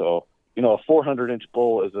 320. So, a 400-inch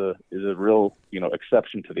bull is a real,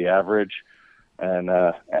 exception to the average. And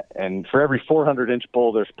for every 400-inch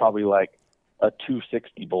bull, there's probably like a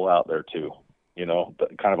 260 bull out there too.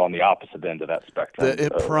 But kind of on the opposite end of that spectrum. That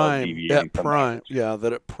at prime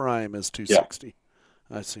is 260.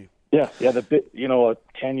 Yeah. I see. Yeah, a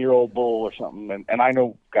 10-year-old bull or something, and I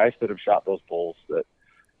know guys that have shot those bulls that,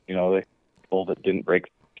 bull that didn't break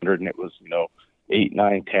 100, and it was, 8,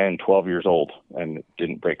 9, 10, 12 years old, and it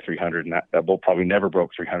didn't break 300. And that bull probably never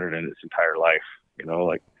broke 300 in its entire life.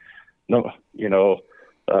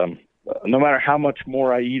 No matter how much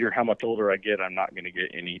more I eat or how much older I get, I'm not going to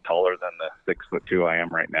get any taller than the 6'2" I am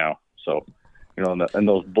right now. So, and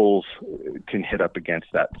those bulls can hit up against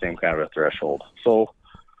that same kind of a threshold. So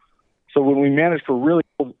when we manage for really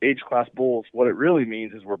old age class bulls, what it really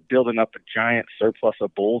means is we're building up a giant surplus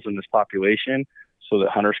of bulls in this population so that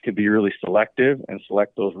hunters can be really selective and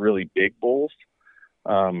select those really big bulls.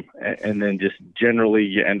 And then just generally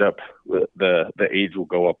you end up with the age will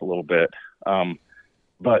go up a little bit.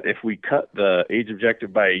 But if we cut the age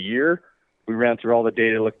objective by a year, we ran through all the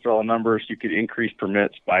data, looked through all the numbers, you could increase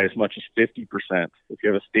permits by as much as 50%. If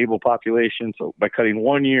you have a stable population, so by cutting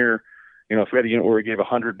 1 year, if we had a unit where we gave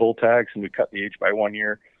 100 bull tags and we cut the age by 1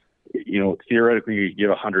 year, theoretically you give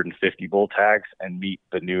 150 bull tags and meet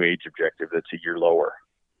the new age objective that's a year lower.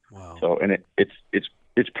 Wow. So, and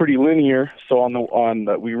it's pretty linear. So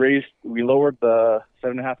we lowered the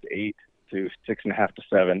 7.5 to 8 to 6.5 to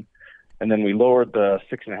 7. And then we lowered the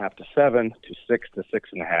 6.5 to 7 to 6 to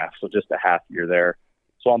 6.5. So just a half year there.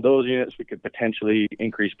 So on those units, we could potentially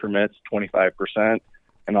increase permits 25%.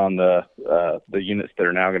 And on the units that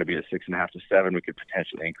are now going to be at 6.5 to 7, we could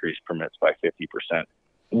potentially increase permits by 50%.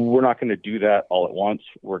 We're not going to do that all at once.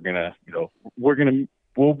 We'll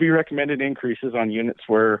be recommended increases on units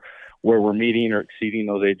where we're meeting or exceeding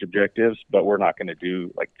those age objectives, but we're not going to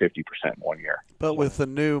do like 50% in 1 year. But with the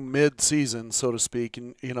new mid-season, so to speak,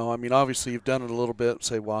 and obviously you've done it a little bit,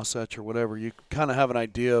 say Wasatch or whatever, you kind of have an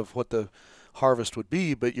idea of what the harvest would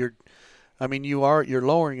be, but you're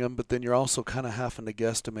lowering them, but then you're also kind of having to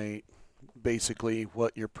guesstimate basically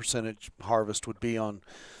what your percentage harvest would be on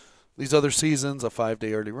these other seasons, a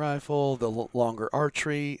 5-day early rifle, the longer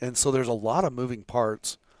archery, and so there's a lot of moving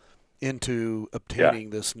parts into obtaining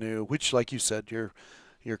this new, which, like you said, you're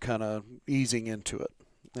kind of easing into it,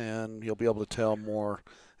 and you'll be able to tell more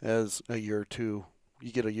as you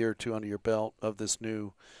get a year or two under your belt of this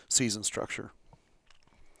new season structure.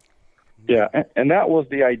 Yeah, and that was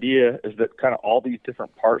the idea, is that kind of all these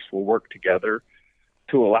different parts will work together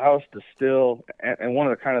to allow us to still, and one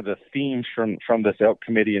of the kind of the themes from this elk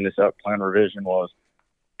committee and this elk plan revision was,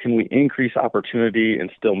 can we increase opportunity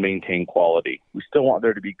and still maintain quality? We still want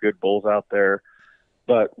there to be good bulls out there,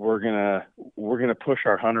 but we're gonna push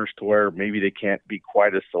our hunters to where maybe they can't be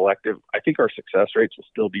quite as selective. I think our success rates will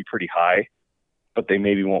still be pretty high, but they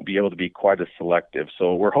maybe won't be able to be quite as selective.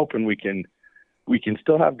 So we're hoping we can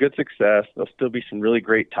still have good success. There'll still be some really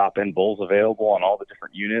great top end bulls available on all the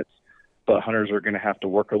different units, but hunters are going to have to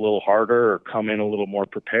work a little harder or come in a little more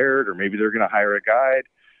prepared, or maybe they're going to hire a guide.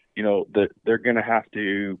 They're going to have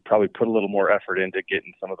to probably put a little more effort into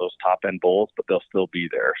getting some of those top end bulls, but they'll still be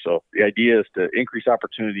there. So the idea is to increase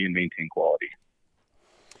opportunity and maintain quality.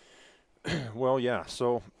 Well, yeah.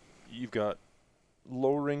 So you've got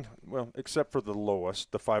lowering, except for the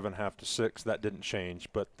lowest, the 5.5 to 6, that didn't change,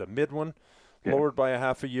 but the mid one lowered by a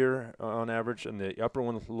half a year on average, and the upper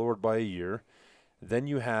one lowered by a year. Then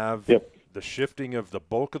you have the shifting of the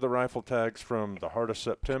bulk of the rifle tags from the heart of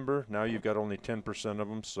September. Now you've got only 10% of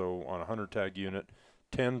them, so on a 100-tag unit,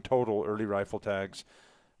 10 total early rifle tags.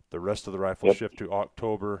 The rest of the rifles shift to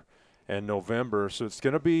October and November. So it's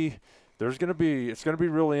going to be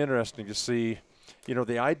really interesting to see.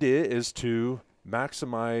 The idea is to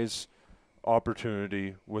maximize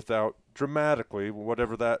opportunity without dramatically,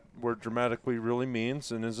 whatever that word dramatically really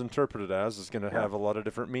means and is interpreted as, is going to have a lot of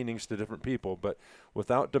different meanings to different people, but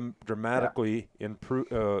without dramatically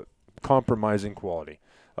compromising quality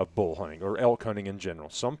of bull hunting or elk hunting in general.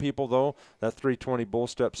 Some people, though, that 320 bull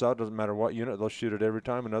steps out, doesn't matter what unit, they'll shoot it every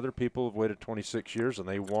time, and other people have waited 26 years and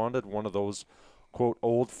they wanted one of those, quote,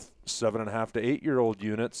 old 7.5 to 8-year-old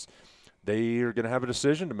units. They are going to have a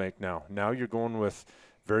decision to make now. Now you're going with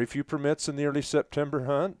very few permits in the early September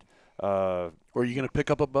hunt. Or are you going to pick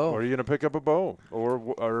up a bow?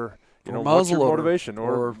 Or Or what's your motivation?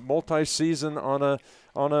 Or multi-season on a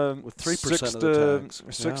with 3% of the tags.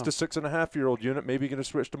 6 to 6.5-year-old unit. Maybe you're going to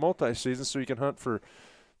switch to multi-season so you can hunt for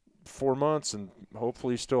 4 months and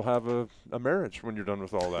hopefully still have a marriage when you're done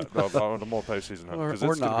with all that on a multi-season hunt.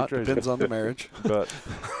 Or not, depends on the marriage. But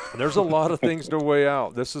there's a lot of things to weigh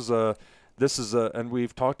out. This is and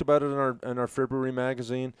we've talked about it in our February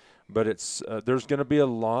magazine, but it's there's going to be a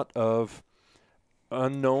lot of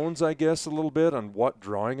unknowns, I guess, a little bit on what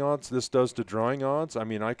drawing odds this does to drawing odds. I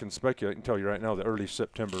mean, I can speculate and tell you right now the early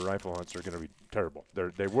September rifle hunts are going to be terrible.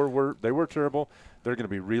 They were terrible. They're going to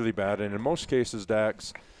be really bad, and in most cases,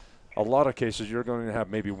 Dax, a lot of cases you're going to have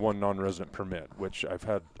maybe one non-resident permit, which I've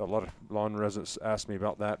had a lot of non-residents ask me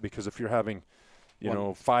about that, because if you're having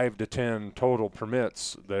know, 5 to 10 total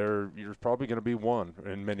permits, you're probably going to be one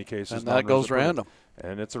in many cases. And that goes random.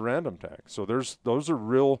 And it's a random tag. So those are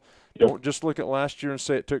real. Don't just look at last year and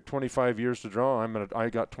say it took 25 years to draw. I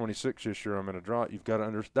got 26 this year. I'm going to draw it. You've got to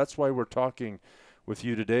understand. That's why we're talking with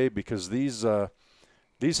you today, because these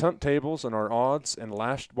hunt tables and our odds and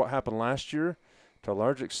what happened last year, to a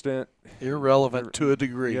large extent, irrelevant to a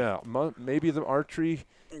degree. Yeah, maybe the archery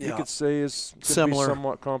you could say could similar, be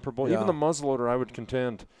somewhat comparable. Yeah. Even the muzzleloader, I would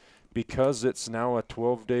contend, because it's now a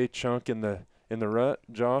 12-day chunk in the rut.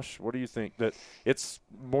 Josh, what do you think? That it's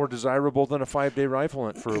more desirable than a 5-day rifle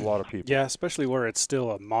hunt for a lot of people? Yeah, especially where it's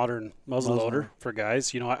still a modern muzzleloader for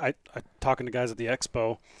guys. You know, I talking to guys at the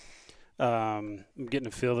expo. I'm getting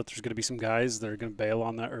a feel that there's going to be some guys that are going to bail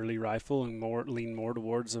on that early rifle and lean more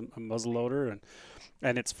towards a muzzleloader.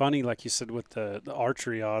 And it's funny, like you said, with the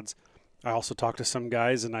archery odds. I also talked to some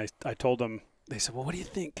guys, and I told them, they said, well, what do you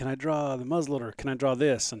think? Can I draw the muzzleloader? Can I draw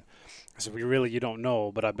this? And I said, well, you don't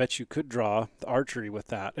know, but I bet you could draw the archery with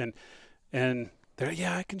that. And they're,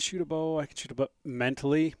 yeah, I can shoot a bow. But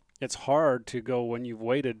mentally, it's hard to go when you've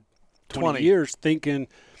waited 20 years thinking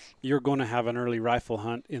you're going to have an early rifle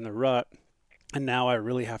hunt in the rut. And now I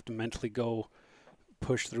really have to mentally go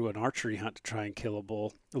push through an archery hunt to try and kill a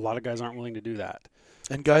bull. A lot of guys aren't willing to do that.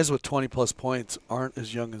 And guys with 20-plus points aren't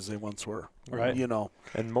as young as they once were. Right. You know.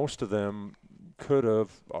 And most of them could have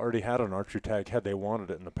already had an archery tag had they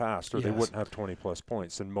wanted it in the past, or they wouldn't have 20-plus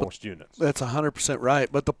points in most units. That's 100%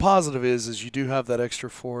 right. But the positive is you do have that extra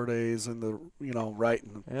 4 days in the, right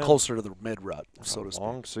and closer to the mid-rut, so to speak.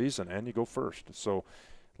 Long season, and you go first. So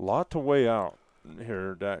a lot to weigh out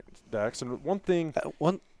here, Dax. And one thing go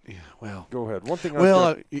ahead. One thing.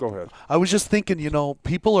 Go ahead. I was just thinking,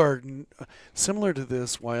 people are similar to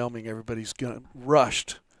this. Wyoming, everybody's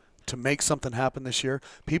rushed to make something happen this year.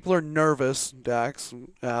 People are nervous. Dax,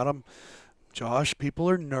 Adam, Josh. People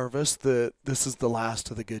are nervous that this is the last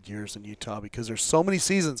of the good years in Utah because there's so many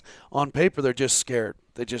seasons. On paper, they're just scared.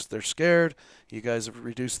 They're scared. You guys have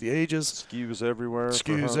reduced the ages. Skews everywhere.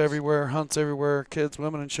 Hunts everywhere. Kids,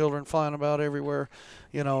 women, and children flying about everywhere.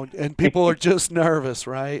 And people are just nervous,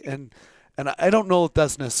 right? And I don't know if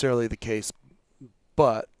that's necessarily the case,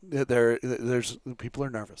 but there's people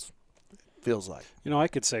are nervous. Feels like. I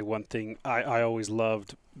could say one thing I always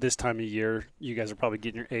loved this time of year. You guys are probably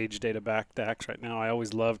getting your age data back, Dax, right now. I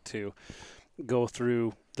always loved to go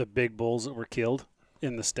through the big bulls that were killed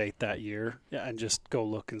in the state that year and just go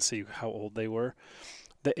look and see how old they were.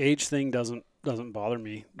 The age thing doesn't bother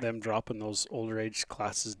me, them dropping those older age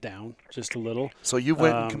classes down just a little. So you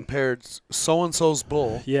went and compared so-and-so's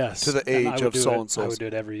bull to the age of so-and-so's. I would do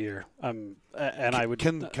it every year. And I would.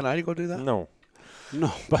 Can I go do that?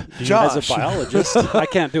 No, but Josh, as a biologist, I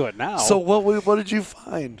can't do it now. So what did you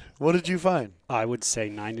find? I would say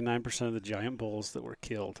 99% of the giant bulls that were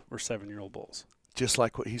killed were 7-year-old bulls. Just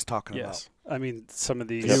like what he's talking about. Yes. I mean, some of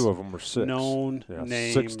these. Few of them were 6. Known,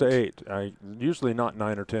 named. 6 to 8. Usually not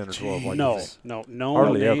 9 or 10 or 12. Like No.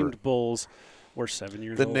 Known named bulls were 7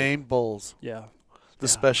 years old. The named bulls. Yeah. The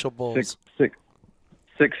special bulls. 6,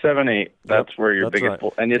 7, 8. That's where your biggest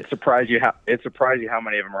bull. And it surprised you how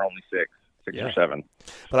many of them are only 6 or 7.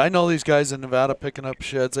 But I know these guys in Nevada picking up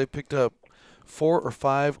sheds. They picked up 4 or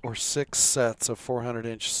 5 or 6 sets of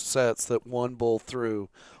 400-inch sets that one bull threw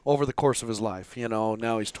over the course of his life.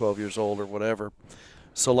 Now he's 12 years old or whatever.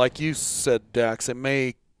 So like you said, Dax, it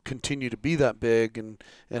may continue to be that big, and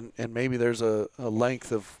maybe there's a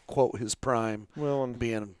length of, quote, his prime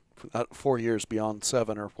being 4 years beyond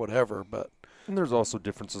 7 or whatever. And there's also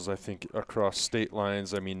differences, I think, across state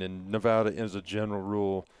lines. I mean, in Nevada, as a general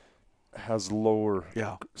rule, has lower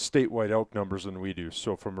statewide elk numbers than we do.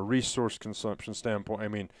 So from a resource consumption standpoint, I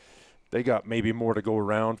mean, they got maybe more to go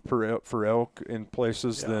around for elk in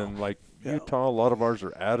places than like Utah. A lot of ours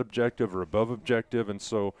are at objective or above objective, and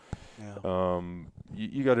so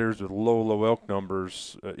you got areas with low elk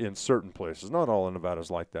numbers in certain places. Not all in Nevada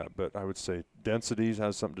is like that, but I would say densities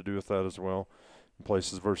has something to do with that as well. In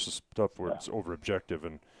places versus stuff where it's over objective,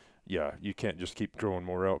 and you can't just keep growing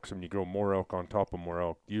more elk. So when you grow more elk on top of more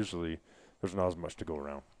elk, usually there's not as much to go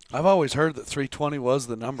around. I've always heard that 320 was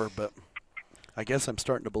the number, but I guess I'm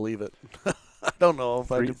starting to believe it. I don't know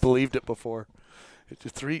if I believed it before. It's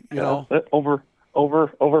 3, over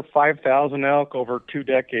 5,000 elk over 2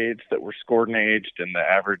 decades that were scored and aged, and the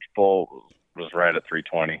average bull was right at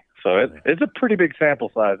 320. So it's a pretty big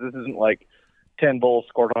sample size. This isn't like 10 bulls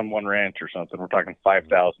scored on one ranch or something. We're talking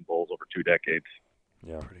 5,000 bulls over 2 decades.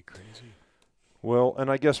 Yeah, pretty crazy. Well, and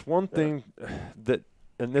I guess one thing that,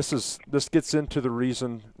 and this gets into the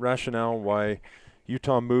rationale why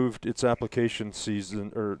Utah moved its application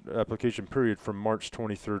season or application period from March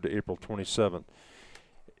 23rd to April 27th.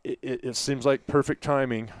 It seems like perfect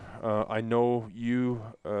timing. I know you,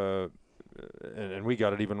 and we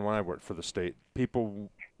got it even when I worked for the state. People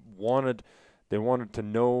wanted to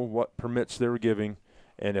know what permits they were giving,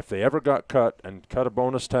 and if they ever got cut a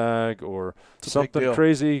bonus tag or something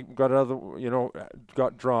crazy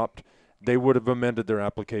got dropped, they would have amended their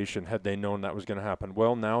application had they known that was going to happen.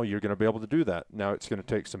 Well, now you're going to be able to do that. Now it's going to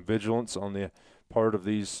take some vigilance on the part of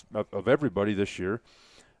of everybody this year.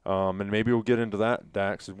 And maybe we'll get into that,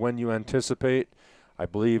 Dax. When you anticipate, I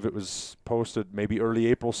believe it was posted maybe early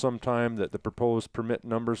April sometime that the proposed permit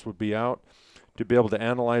numbers would be out. To be able to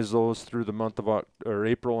analyze those through the month of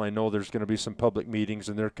April, I know there's going to be some public meetings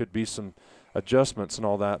and there could be some adjustments and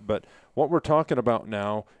all that. But what we're talking about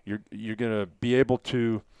now, you're going to be able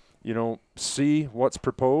to, see what's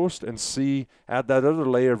proposed and add that other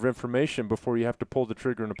layer of information before you have to pull the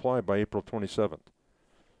trigger and apply by April 27th.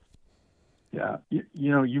 Yeah,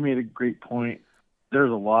 you made a great point.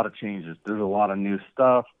 There's a lot of changes. There's a lot of new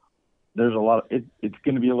stuff. There's a lot. It's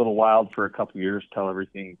going to be a little wild for a couple of years till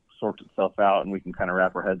everything sorts itself out and we can kind of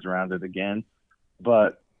wrap our heads around it again.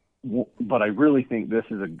 But I really think this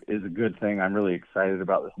is a good thing. I'm really excited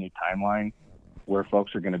about this new timeline where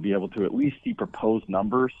folks are going to be able to at least see proposed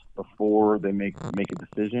numbers before they make a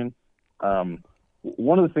decision.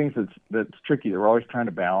 One of the things that's tricky that we're always trying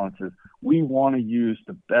to balance is we want to use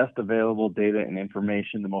the best available data and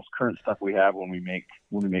information, the most current stuff we have when we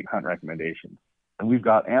make hunt recommendations. And we've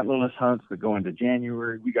got antlerless hunts that go into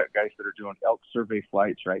January. We got guys that are doing elk survey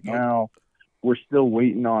flights right now. We're still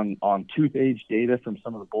waiting on tooth age data from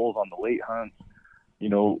some of the bulls on the late hunts.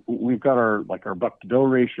 We've got our buck to doe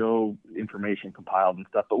ratio information compiled and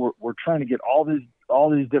stuff, but we're trying to get all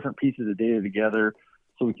these different pieces of data together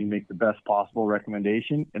so we can make the best possible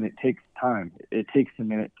recommendation. And it takes time. It takes a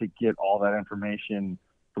minute to get all that information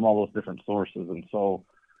from all those different sources. And so,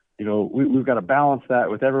 we've got to balance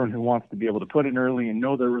that with everyone who wants to be able to put in early and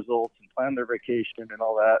know their results and plan their vacation and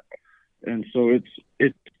all that. And so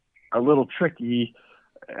it's a little tricky.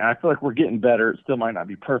 I feel like we're getting better. It still might not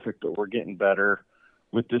be perfect, but we're getting better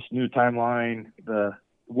with this new timeline.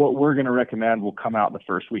 What we're going to recommend will come out the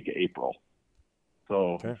first week of April.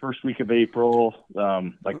 So first week of April,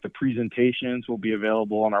 the presentations will be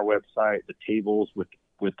available on our website, the tables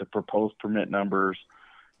with the proposed permit numbers.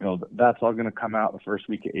 That's all going to come out the first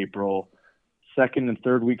week of April. Second and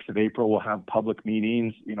third weeks of April, we'll have public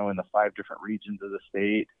meetings, in the 5 different regions of the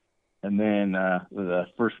state. And then the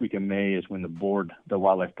first week of May is when the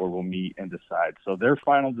wildlife board will meet and decide. So their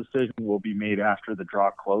final decision will be made after the draw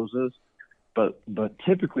closes. But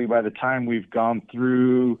typically by the time we've gone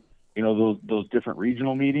through, those different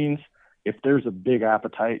regional meetings, if there's a big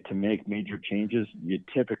appetite to make major changes, you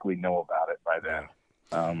typically know about it by then.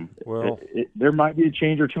 There might be a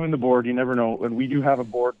change or two in the board. You never know. And we do have a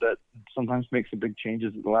board that sometimes makes some big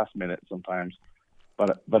changes at the last minute sometimes.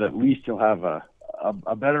 But at least you'll have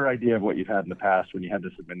a better idea of what you've had in the past when you had to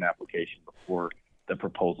submit an application before the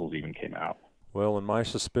proposals even came out. Well, and my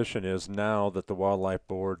suspicion is now that the Wildlife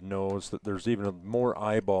Board knows that there's even more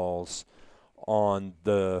eyeballs on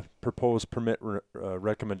the proposed permit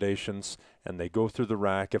recommendations, and they go through the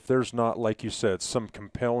rack. If there's not, like you said, some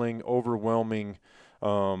compelling, overwhelming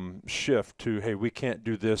shift to, hey, we can't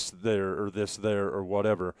do this there or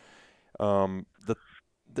whatever,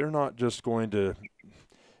 they're not just going to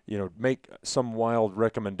make some wild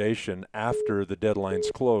recommendation after the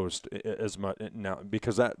deadline's closed as much now,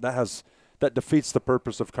 because that defeats the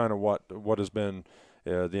purpose of kind of what has been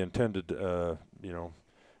the intended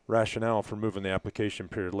rationale for moving the application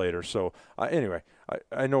period later. So anyway,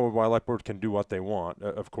 I know a wildlife board can do what they want.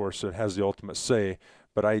 Of course, it has the ultimate say.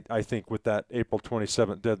 But I think with that April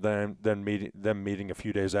 27th deadline, them meeting a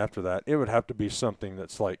few days after that, it would have to be something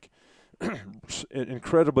that's like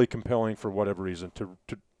incredibly compelling for whatever reason to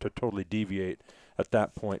totally deviate at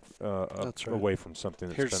that point away from something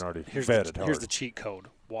that's been already vetted hard. Here's the cheat code.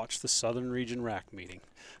 Watch the Southern Region RAC meeting.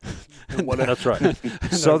 That's right.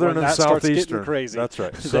 Southern and Southeastern. Crazy. That's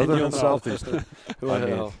right. Southern and Southeastern.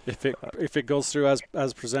 If it goes through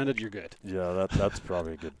as presented, you're good. Yeah, that's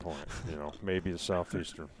probably a good point. Maybe the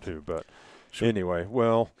Southeastern too. But anyway,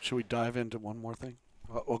 well. Should we dive into one more thing?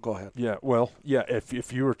 Well, go ahead. Yeah, well, yeah,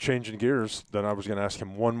 if you were changing gears, then I was going to ask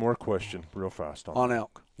him one more question real fast. On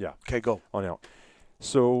elk. Yeah. Okay, go. On elk.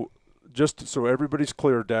 So just so everybody's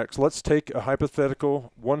clear, Dax, let's take a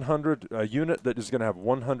hypothetical 100 unit that is going to have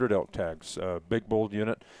 100 elk tags, big, bold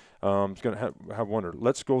unit. It's going to have 100.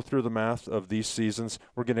 Let's go through the math of these seasons.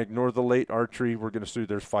 We're going to ignore the late archery. We're going to see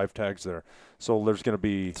there's 5 tags there. So there's going to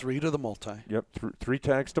be 3 to the multi. Yep, 3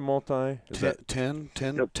 tags to multi. Is 10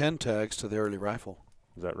 tags to the early rifle.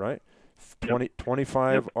 Is that right?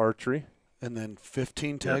 25 archery. And then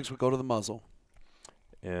 15 tags would go to the muzzle.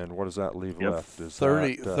 And what does that leave left? Is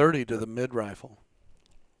 30 that, to the mid rifle.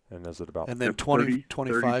 And is it about? And then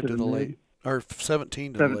 25 to the late, or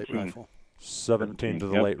 17 to the late rifle. 17 to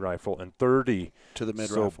the late rifle, and 30 to the mid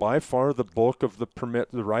rifle. So by far the bulk of the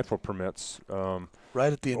rifle permits.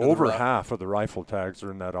 Right at the end over of the rut. half of the rifle tags are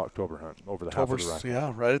in that October hunt. Over the half of the rifle.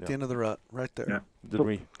 Yeah, right at the end of the rut, right there. Yeah. Did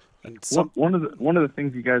we? And one of the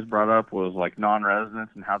things you guys brought up was like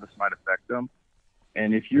non-residents and how this might affect them.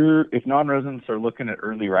 And if non-residents are looking at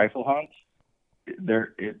early rifle hunts,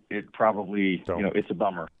 it probably it's a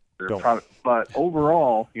bummer. But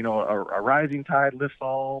overall, a rising tide lifts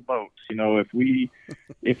all boats.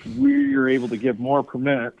 If we're able to give more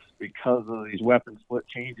permits because of these weapon split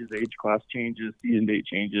changes, age class changes, season date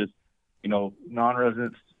changes,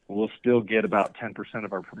 non-residents will still get about 10%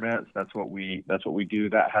 of our permits. That's what we do.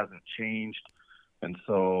 That hasn't changed. And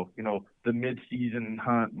so, the mid-season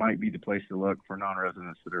hunt might be the place to look for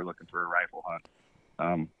non-residents that are looking for a rifle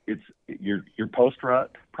hunt. It's your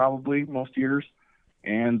post-rut probably most years.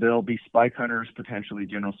 And there'll be spike hunters, potentially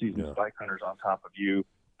general season spike hunters on top of you.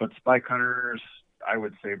 But spike hunters, I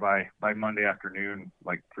would say by Monday afternoon,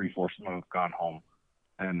 like 3/4 of them have gone home.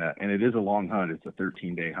 And it is a long hunt. It's a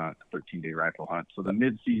 13-day hunt, 13-day rifle hunt. So the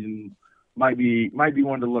mid-season might be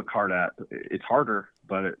one to look hard at. It's harder,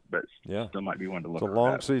 but still might be one to look at. It's a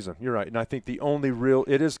long season. You're right. And I think the only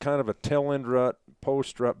it is kind of a tail-end rut,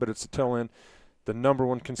 post-rut, but it's a tail-end. The number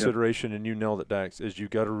one consideration, and you nailed it, Dax, is you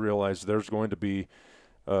got to realize there's going to be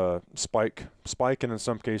spike and in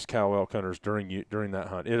some case cow elk hunters during that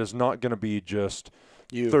hunt. It is not going to be just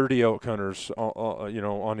 30 elk hunters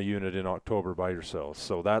on a unit in October by yourselves.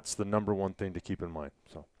 So that's the number one thing to keep in mind.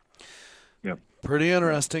 So pretty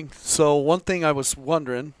interesting. So one thing I was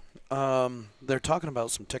wondering, they're talking about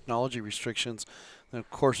some technology restrictions. And of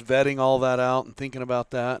course, vetting all that out and thinking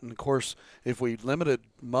about that. And, of course, if we limited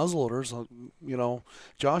muzzleloaders,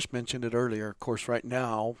 Josh mentioned it earlier. Of course, right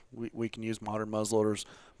now we can use modern muzzleloaders,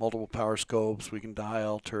 multiple power scopes. We can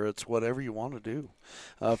dial turrets, whatever you want to do.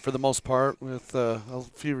 For the most part, with a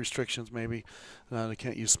few restrictions maybe. They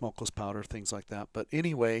can't use smokeless powder, things like that. But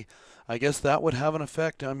anyway, I guess that would have an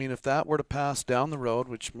effect. I mean, if that were to pass down the road,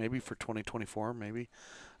 which maybe for 2024 maybe,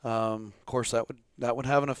 of course, that would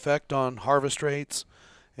have an effect on harvest rates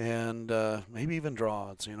and maybe even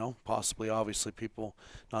draws, possibly. Obviously,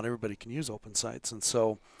 not everybody can use open sights. And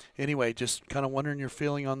so anyway, just kind of wondering your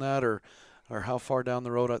feeling on that or how far down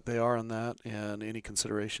the road they are on that and any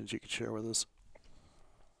considerations you could share with us.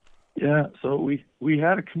 Yeah, so we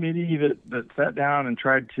had a committee that sat down and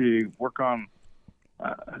tried to work on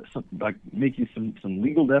making some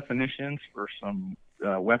legal definitions for some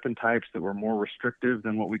weapon types that were more restrictive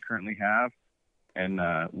than what we currently have. And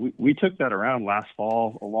we took that around last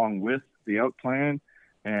fall along with the elk plan,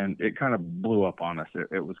 and it kind of blew up on us.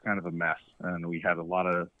 It was kind of a mess, and we had a lot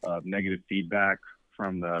of negative feedback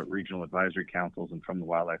from the regional advisory councils and from the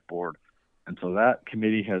wildlife board. And so that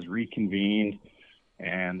committee has reconvened,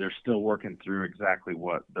 and they're still working through exactly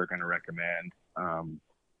what they're going to recommend.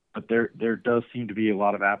 But there does seem to be a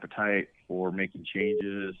lot of appetite for making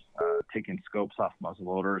changes. Taking scopes off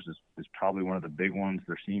muzzleloaders is probably one of the big ones.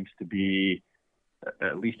 There seems to be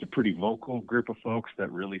at least a pretty vocal group of folks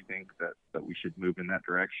that really think that we should move in that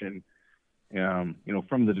direction.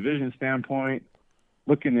 From the division standpoint,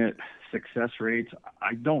 looking at success rates,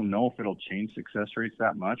 I don't know if it'll change success rates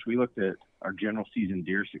that much. We looked at our general season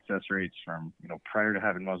deer success rates from prior to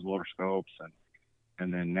having muzzleloader scopes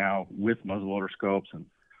and then now with muzzleloader scopes, and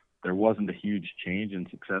there wasn't a huge change in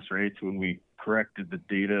success rates. When we corrected the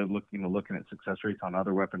data, looking at success rates on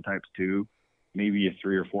other weapon types too, maybe a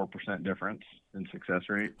 3 or 4% difference in success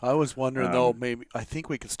rate. I was wondering though, I think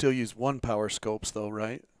we could still use one power scopes though,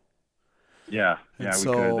 right? Yeah, and we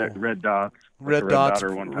so could. Red dots,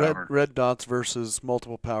 red dots versus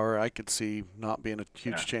multiple power. I could see not being a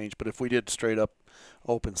huge change, but if we did straight up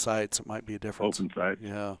open sights, it might be a difference. Open sights.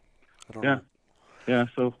 Yeah, I don't know. Yeah,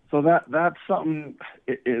 so that's something.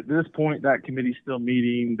 At this point, that committee's still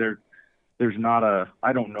meeting. There's not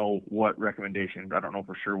I don't know what recommendation. I don't know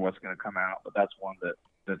for sure what's going to come out, but that's one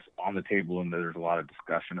that's on the table and there's a lot of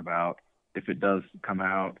discussion about. If it does come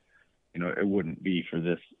out, it wouldn't be for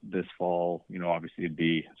this fall. Obviously it'd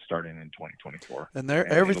be starting in 2024. And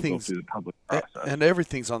everything's through the public process. And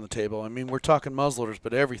everything's on the table. I mean, we're talking muzzleloaders,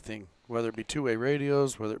 but everything, whether it be two-way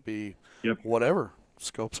radios, whether it be whatever,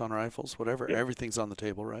 scopes on rifles, whatever, everything's on the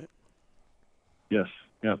table, right? Yes.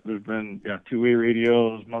 Yeah. There's been two-way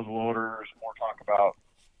radios, muzzleloaders, more talk about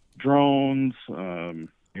drones, and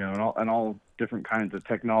all different kinds of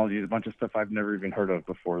technology, a bunch of stuff I've never even heard of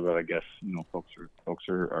before that I guess folks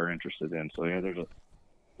are interested in. So there's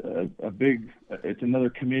a big, it's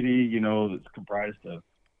another committee that's comprised of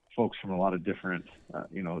folks from a lot of different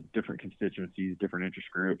different constituencies, different interest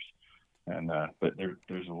groups, and but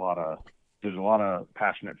there's a lot of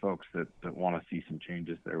passionate folks that want to see some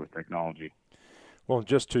changes there with technology. Well,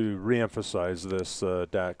 just to reemphasize this,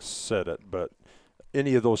 Dax said it, but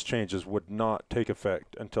any of those changes would not take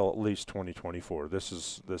effect until at least 2024. This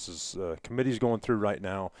is committees going through right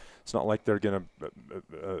now. It's not like they're going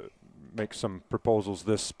to make some proposals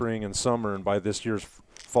this spring and summer, and by this year's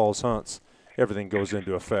fall's hunts, everything goes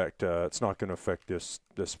into effect. It's not going to affect this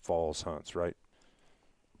fall's hunts, right?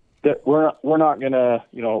 We're not gonna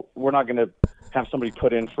have somebody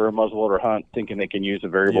put in for a muzzleloader hunt thinking they can use a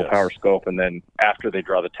variable power scope, and then after they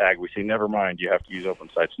draw the tag, we say, never mind, you have to use open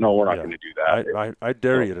sights. No, we're not going to do that. I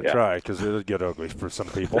dare you to try, because it'll get ugly for some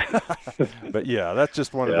people. But that's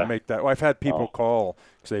just wanted to make that. Well, I've had people call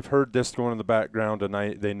because they've heard this going in the background, and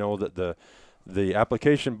they know that the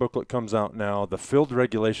application booklet comes out now. The field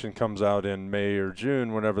regulation comes out in May or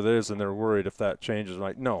June, whenever it is, and they're worried if that changes.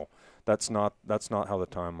 Like, no, that's not how the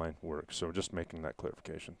timeline works. So just making that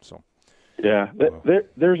clarification. So. Yeah,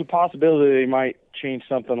 there's a possibility they might change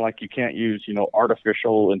something like you can't use,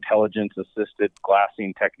 artificial intelligence-assisted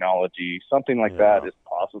glassing technology. Something like that is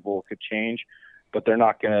possible, could change, but they're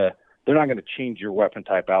not gonna change your weapon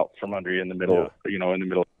type out from under you in the middle, in the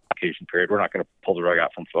middle of the application period. We're not gonna pull the rug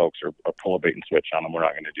out from folks or pull a bait and switch on them. We're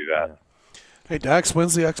not gonna do that. Yeah. Hey, Dax,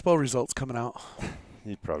 when's the Expo results coming out?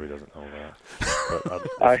 He probably doesn't know that.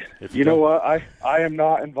 But know what? I am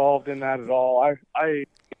not involved in that at all.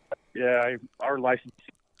 Our license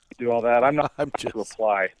do all that. I'm not to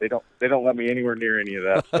apply. They don't let me anywhere near any of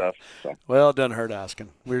that stuff. So. Well, it doesn't hurt asking.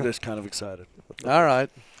 We're just kind of excited. All right.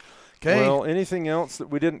 Okay. Well, anything else that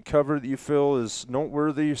we didn't cover that you feel is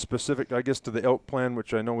noteworthy, specific, I guess, to the elk plan,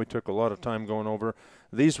 which I know we took a lot of time going over?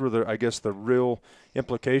 These were the real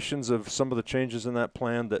implications of some of the changes in that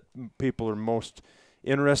plan that people are most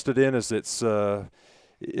interested in. Is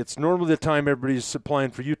it's normally the time everybody's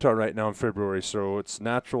applying for Utah right now in February, so it's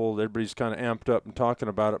natural. Everybody's kind of amped up and talking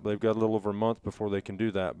about it, but they've got a little over a month before they can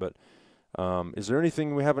do that. But is there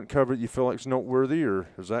anything we haven't covered that you feel like is noteworthy, or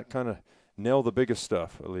does that kind of nail the biggest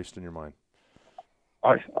stuff, at least in your mind?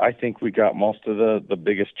 I think we got most of the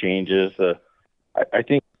biggest changes. I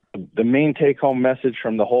think the main take-home message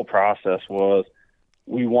from the whole process was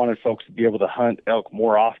we wanted folks to be able to hunt elk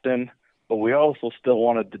more often, but we also still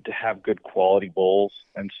wanted to have good quality bulls.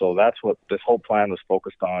 And so that's what this whole plan was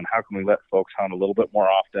focused on. How can we let folks hunt a little bit more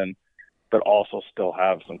often, but also still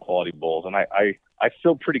have some quality bulls? And I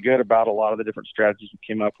feel pretty good about a lot of the different strategies we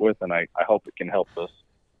came up with, and I hope it can help us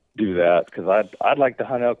do that, because I'd like to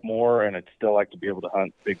hunt elk more, and I'd still like to be able to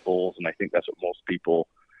hunt big bulls. And I think that's what most people,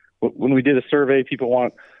 when we did a survey, people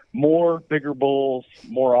want more bigger bulls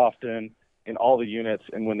more often in all the units,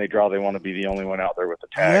 and when they draw, they want to be the only one out there with the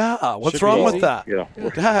tag. Yeah, what's wrong with that?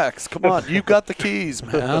 Dax, come on, you've got the keys,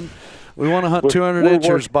 man. We want to hunt 200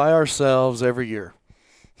 inchers by ourselves every year.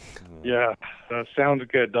 Yeah, that sounds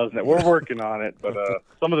good, doesn't it? We're working on it, but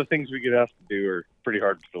some of the things we get asked to do are pretty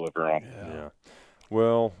hard to deliver on. Yeah.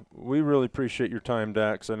 Well, we really appreciate your time,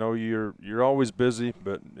 Dax. I know you're always busy,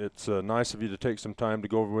 but it's nice of you to take some time to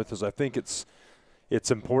go over with us. I think it's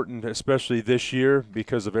important, especially this year,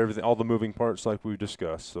 because of everything, all the moving parts like we've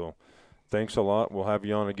discussed. So thanks a lot. We'll have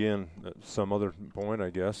you on again at some other point, I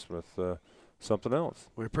guess, with something else.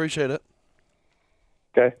 We appreciate it.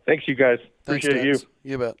 Okay. Thanks, you guys. Thanks, appreciate Dax.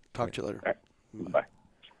 you. You bet. Talk to you later. All right. Bye.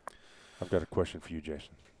 I've got a question for you,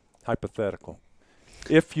 Jason. Hypothetical.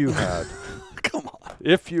 If you had – Come on.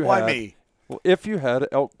 Why me? Well, if you had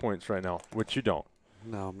elk points right now, which you don't.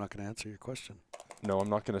 No, I'm not going to answer your question. No, I'm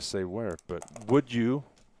not going to say where, but would you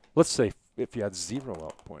 – let's say if you had 0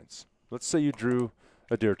 elk points. Let's say you drew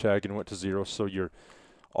a deer tag and went to 0, so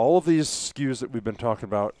all of these SKUs that we've been talking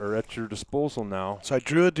about are at your disposal now. So I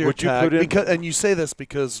drew a deer tag, and you say this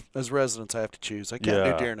because as residents I have to choose. I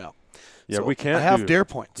can't do deer now. Yeah, so we can't. I have deer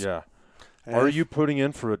points. Yeah. Are you putting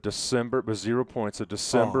in for a December, with 0 points, a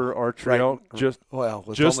December archery elk?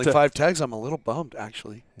 With only 5 tags, I'm a little bummed,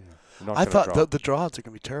 actually. Yeah, I thought the draws are going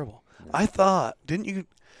to be terrible. Yeah. I thought, didn't you?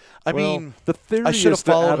 I mean, the theory I should is have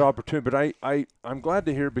to followed. add opportunity, but I'm glad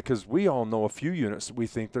to hear because we all know a few units that we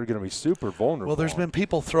think they're going to be super vulnerable. Well, there's been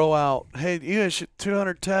people throw out, hey, you guys should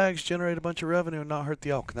 200 tags, generate a bunch of revenue, and not hurt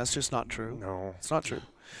the elk. And that's just not true. No. It's not true.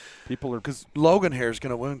 People are Because Logan here is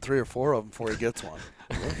going to wound 3 or 4 of them before he gets one.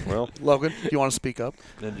 well. Logan, do you want to speak up?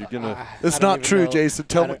 Then you're gonna. It's I don't not even true, know. Jason.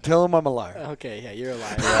 Tell him I'm a liar. Okay, yeah, you're a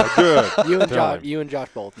liar. Good. You and Josh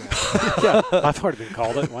both know. Yeah, I've already been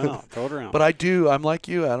called it. Why not? Throw it around. But I'm like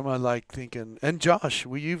you, Adam. I like thinking, and Josh,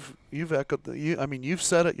 you've echoed you've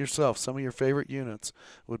said it yourself. Some of your favorite units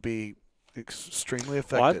would be extremely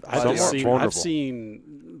affected. I've Somewhat seen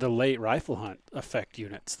vulnerable. the late rifle hunt affect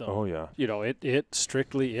units, though. Oh yeah. You know, it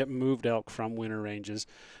strictly moved elk from winter ranges.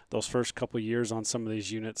 Those first couple of years on some of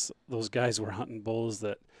these units, those guys were hunting bulls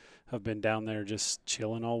that have been down there just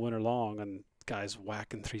chilling all winter long, and guys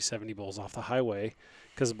whacking 370 bulls off the highway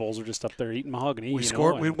because the bulls were just up there eating mahogany. We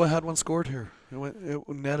scored. We had one scored here. It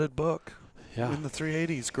netted buck in the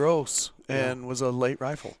 380s, gross, and was a late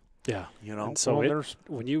rifle. Yeah, You know, and so Well,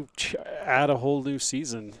 when you add a whole new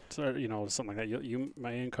season, you know, something like that, you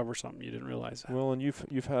may uncover something you didn't realize. Well, and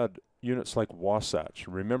you've had units like Wasatch.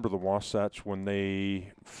 Remember the Wasatch when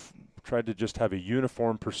they tried to just have a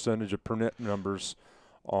uniform percentage of permit numbers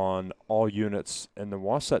on all units, and the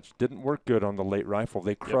Wasatch didn't work good on the late rifle.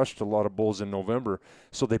 They crushed a lot of bulls in November,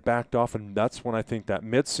 so they backed off, and that's when I think that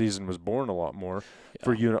mid-season was born a lot more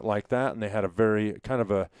for a unit like that, and they had a very kind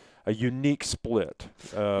of a unique split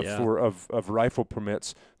of rifle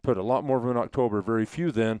permits. Put a lot more of them in October, very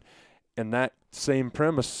few then. And that same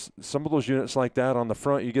premise, some of those units like that on the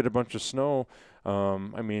front, you get a bunch of snow.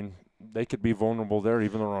 I mean, they could be vulnerable there,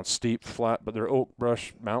 even though they're on steep, flat, but they're oak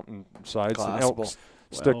brush mountain sides, and elks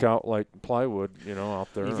stick out like plywood, you know,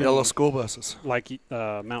 out there. yellow school buses. Like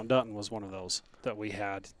Mount Dutton was one of those that we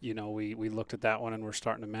had. You know, we looked at that one and we're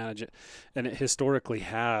starting to manage it. And it historically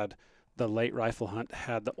had the late rifle hunt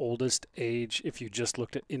had the oldest age. If you just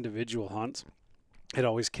looked at individual hunts, it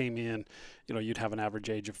always came in, you know, you'd have an average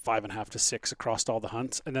age of 5.5 to 6 across all the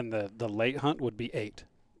hunts. And then the late hunt would be 8.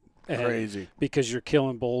 And Crazy. because you're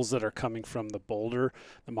killing bulls that are coming from the Boulder,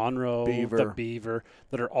 the Monroe, Beaver. the Beaver,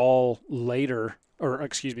 that are all later, or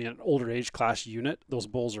excuse me, an older age class unit. Those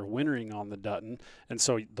bulls are wintering on the Dutton, and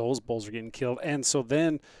so those bulls are getting killed. And so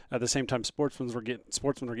then at the same time, sportsmen were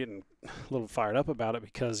getting a little fired up about it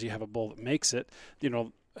because you have a bull that makes it. You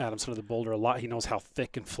know, Adam's hunted the Boulder a lot. He knows how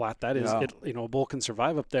thick and flat that is. Yeah. You know, a bull can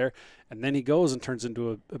survive up there, and then he goes and turns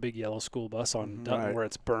into a big yellow school bus on Dutton Right. where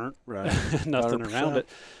it's burnt, Right. nothing 100%. around it.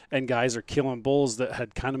 And guys are killing bulls that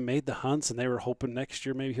had kind of made the hunts, and they were hoping next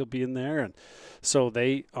year maybe he'll be in there. And so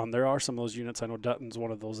there are some of those units. I know Dutton's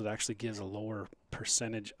one of those that actually gives a lower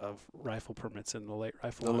percentage of rifle permits in the late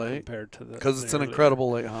rifle The hunt late? compared to the Because it's the an early.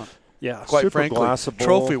 incredible late hunt. Yeah, Quite Super frankly, glassable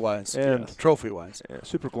trophy-wise. and- Trophy-wise. Yeah,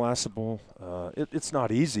 super glassable. It's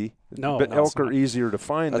not easy. No, but no, elk it's are not. easier to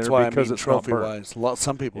find That's there why I because mean it's not burnt. trophy-wise.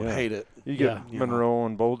 Some people Yeah. hate it. You Yeah. get Monroe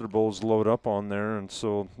and Boulder bulls load up on there, and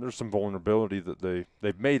so there's some vulnerability that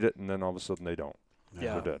they've made it, and then all of a sudden they don't.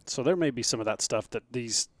 Yeah. They're dead. So there may be some of that stuff that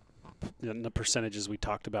these the percentages we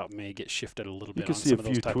talked about may get shifted a little You bit can on see some a of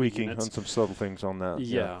those few type tweaking of on units. some subtle things on that.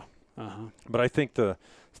 Yeah. Uh-huh. But I think the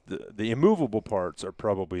immovable parts are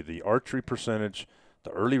probably the archery percentage, the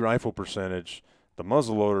early rifle percentage, the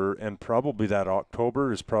muzzleloader, and probably that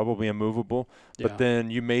October is probably immovable. Yeah. But then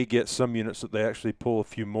you may get some units that they actually pull a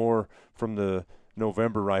few more from the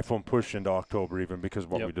November rifle and push into October even because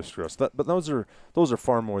of what Yep. we discussed. But those are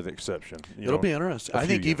far more the exception. It'll be interesting. a I few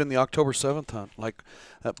think units. even the October 7th hunt, like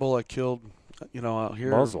that bull I killed, out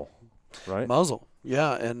here. muzzle, right? Muzzle.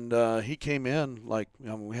 Yeah, and he came in like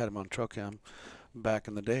we had him on trail cam back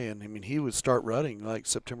in the day, and I mean he would start rutting like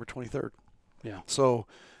September 23rd. Yeah. So,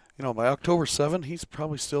 by October 7th, he's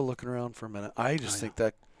probably still looking around for a minute. I just think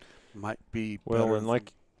that might be Well, better and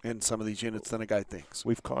like in some of these units than a guy thinks.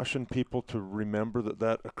 we've cautioned people to remember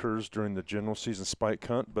that occurs during the general season spike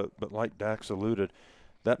hunt, but like Dax alluded,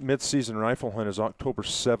 that mid-season rifle hunt is October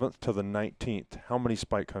 7th to the 19th. How many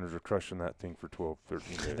spike hunters are crushing that thing for 12,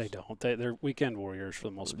 13 days? They don't. They're weekend warriors for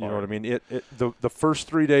the most part. You know what I mean? The first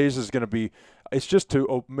 3 days is going to be – it's just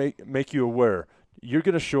to make you aware. You're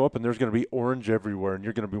going to show up and there's going to be orange everywhere, and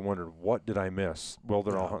you're going to be wondering, what did I miss? Well,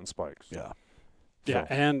 they're all hunting spikes. Yeah. Yeah, So-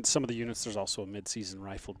 and some of the units, there's also a mid-season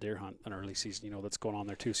rifle deer hunt, an early season, that's going on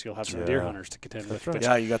there too. So you'll have some deer Yeah. hunters to contend That's with. right. which-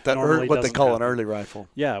 Yeah, you got that normally what they doesn't call an happen. early rifle.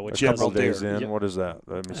 Yeah, A which couple General deer. days in, Yeah. what is that?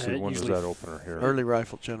 Let me see. It When is usually that opener here? Early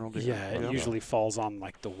rifle general deer. Yeah, it usually falls on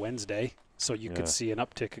like the Wednesday, so you Yeah. could see an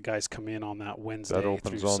uptick of guys come in on that Wednesday. That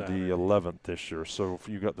opens through on Saturday. the 11th this year. So if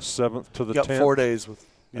you got the 7th to the You got 10th. 4 days with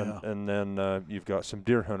And then you've got some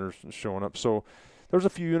deer hunters showing up. So there's a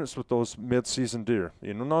few units with those mid-season deer.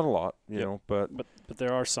 Not a lot, you know, but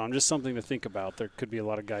there are some. Just something to think about. There could be a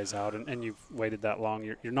lot of guys out, and you've waited that long.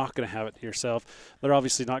 You're not going to have it yourself. They're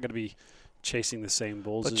obviously not going to be chasing the same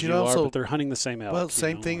bulls as you are, but they're hunting the same elk. Well,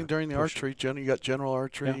 same thing during the archery. You got general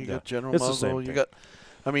archery, you got general muzzle, you got.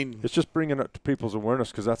 It's just bringing it to people's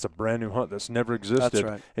awareness because that's a brand new hunt that's never existed. That's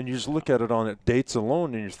right. And you just look at it on dates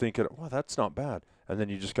alone, and you're thinking, well, that's not bad. And then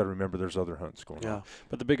you just got to remember there's other hunts going on.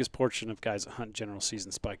 But the biggest portion of guys that hunt general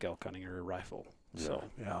season spike elk hunting are a rifle. So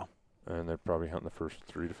and they're probably hunting the first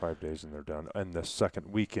 3 to 5 days, and they're done. And the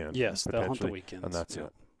second weekend, yes, they'll hunt the weekends, and that's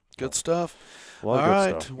it. Good stuff. All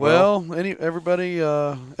right. Stuff. Well, everybody,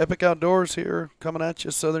 Epic Outdoors here coming at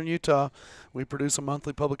you, Southern Utah. We produce a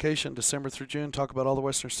monthly publication, December through June, talk about all the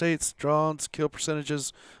western states, draws, kill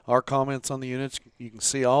percentages, our comments on the units. You can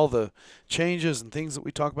see all the changes and things that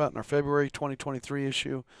we talk about in our February 2023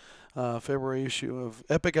 issue. February issue of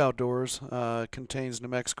Epic Outdoors contains New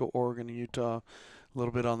Mexico, Oregon, and Utah. A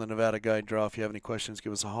little bit on the Nevada guide draw. If you have any questions,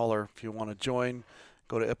 give us a holler. If you want to join,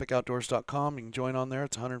 go to epicoutdoors.com. You can join on there.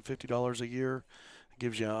 It's $150 a year. It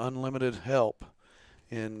gives you unlimited help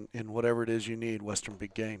in whatever it is you need, Western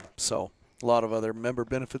big game. So a lot of other member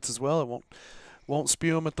benefits as well. I won't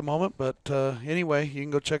spew them at the moment, but anyway, you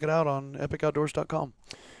can go check it out on epicoutdoors.com.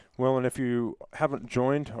 Well, and if you haven't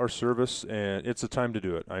joined our service, and it's the time to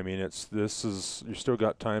do it. I mean, you still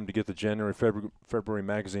got time to get the January, February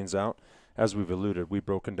magazines out. As we've alluded, we've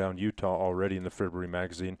broken down Utah already in the February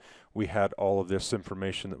magazine. We had all of this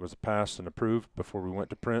information that was passed and approved before we went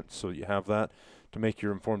to print, so you have that to make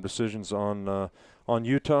your informed decisions on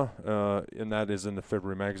Utah, and that is in the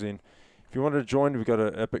February magazine. If you wanted to join, we've got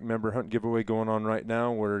an Epic Member Hunt giveaway going on right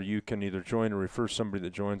now where you can either join or refer somebody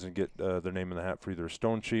that joins and get their name in the hat for either a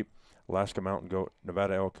stone sheep, Alaska mountain goat,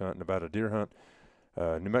 Nevada elk hunt, Nevada deer hunt,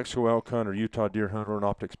 New Mexico elk hunt, or Utah deer hunt, or an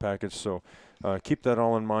optics package. So keep that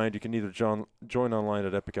all in mind. You can either join online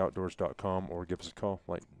at epicoutdoors.com or give us a call,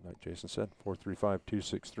 like Jason said,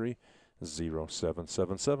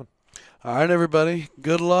 435-263-0777. All right, everybody.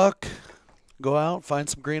 Good luck. Go out, find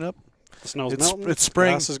some green up. The snow's melting. It's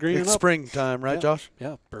spring. Grass is greening it's up. springtime, right, Josh?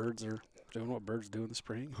 Yeah, birds are doing what birds do in the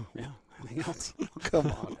spring. Yeah, anything else? Come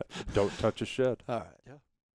on. Don't touch a shed. All right.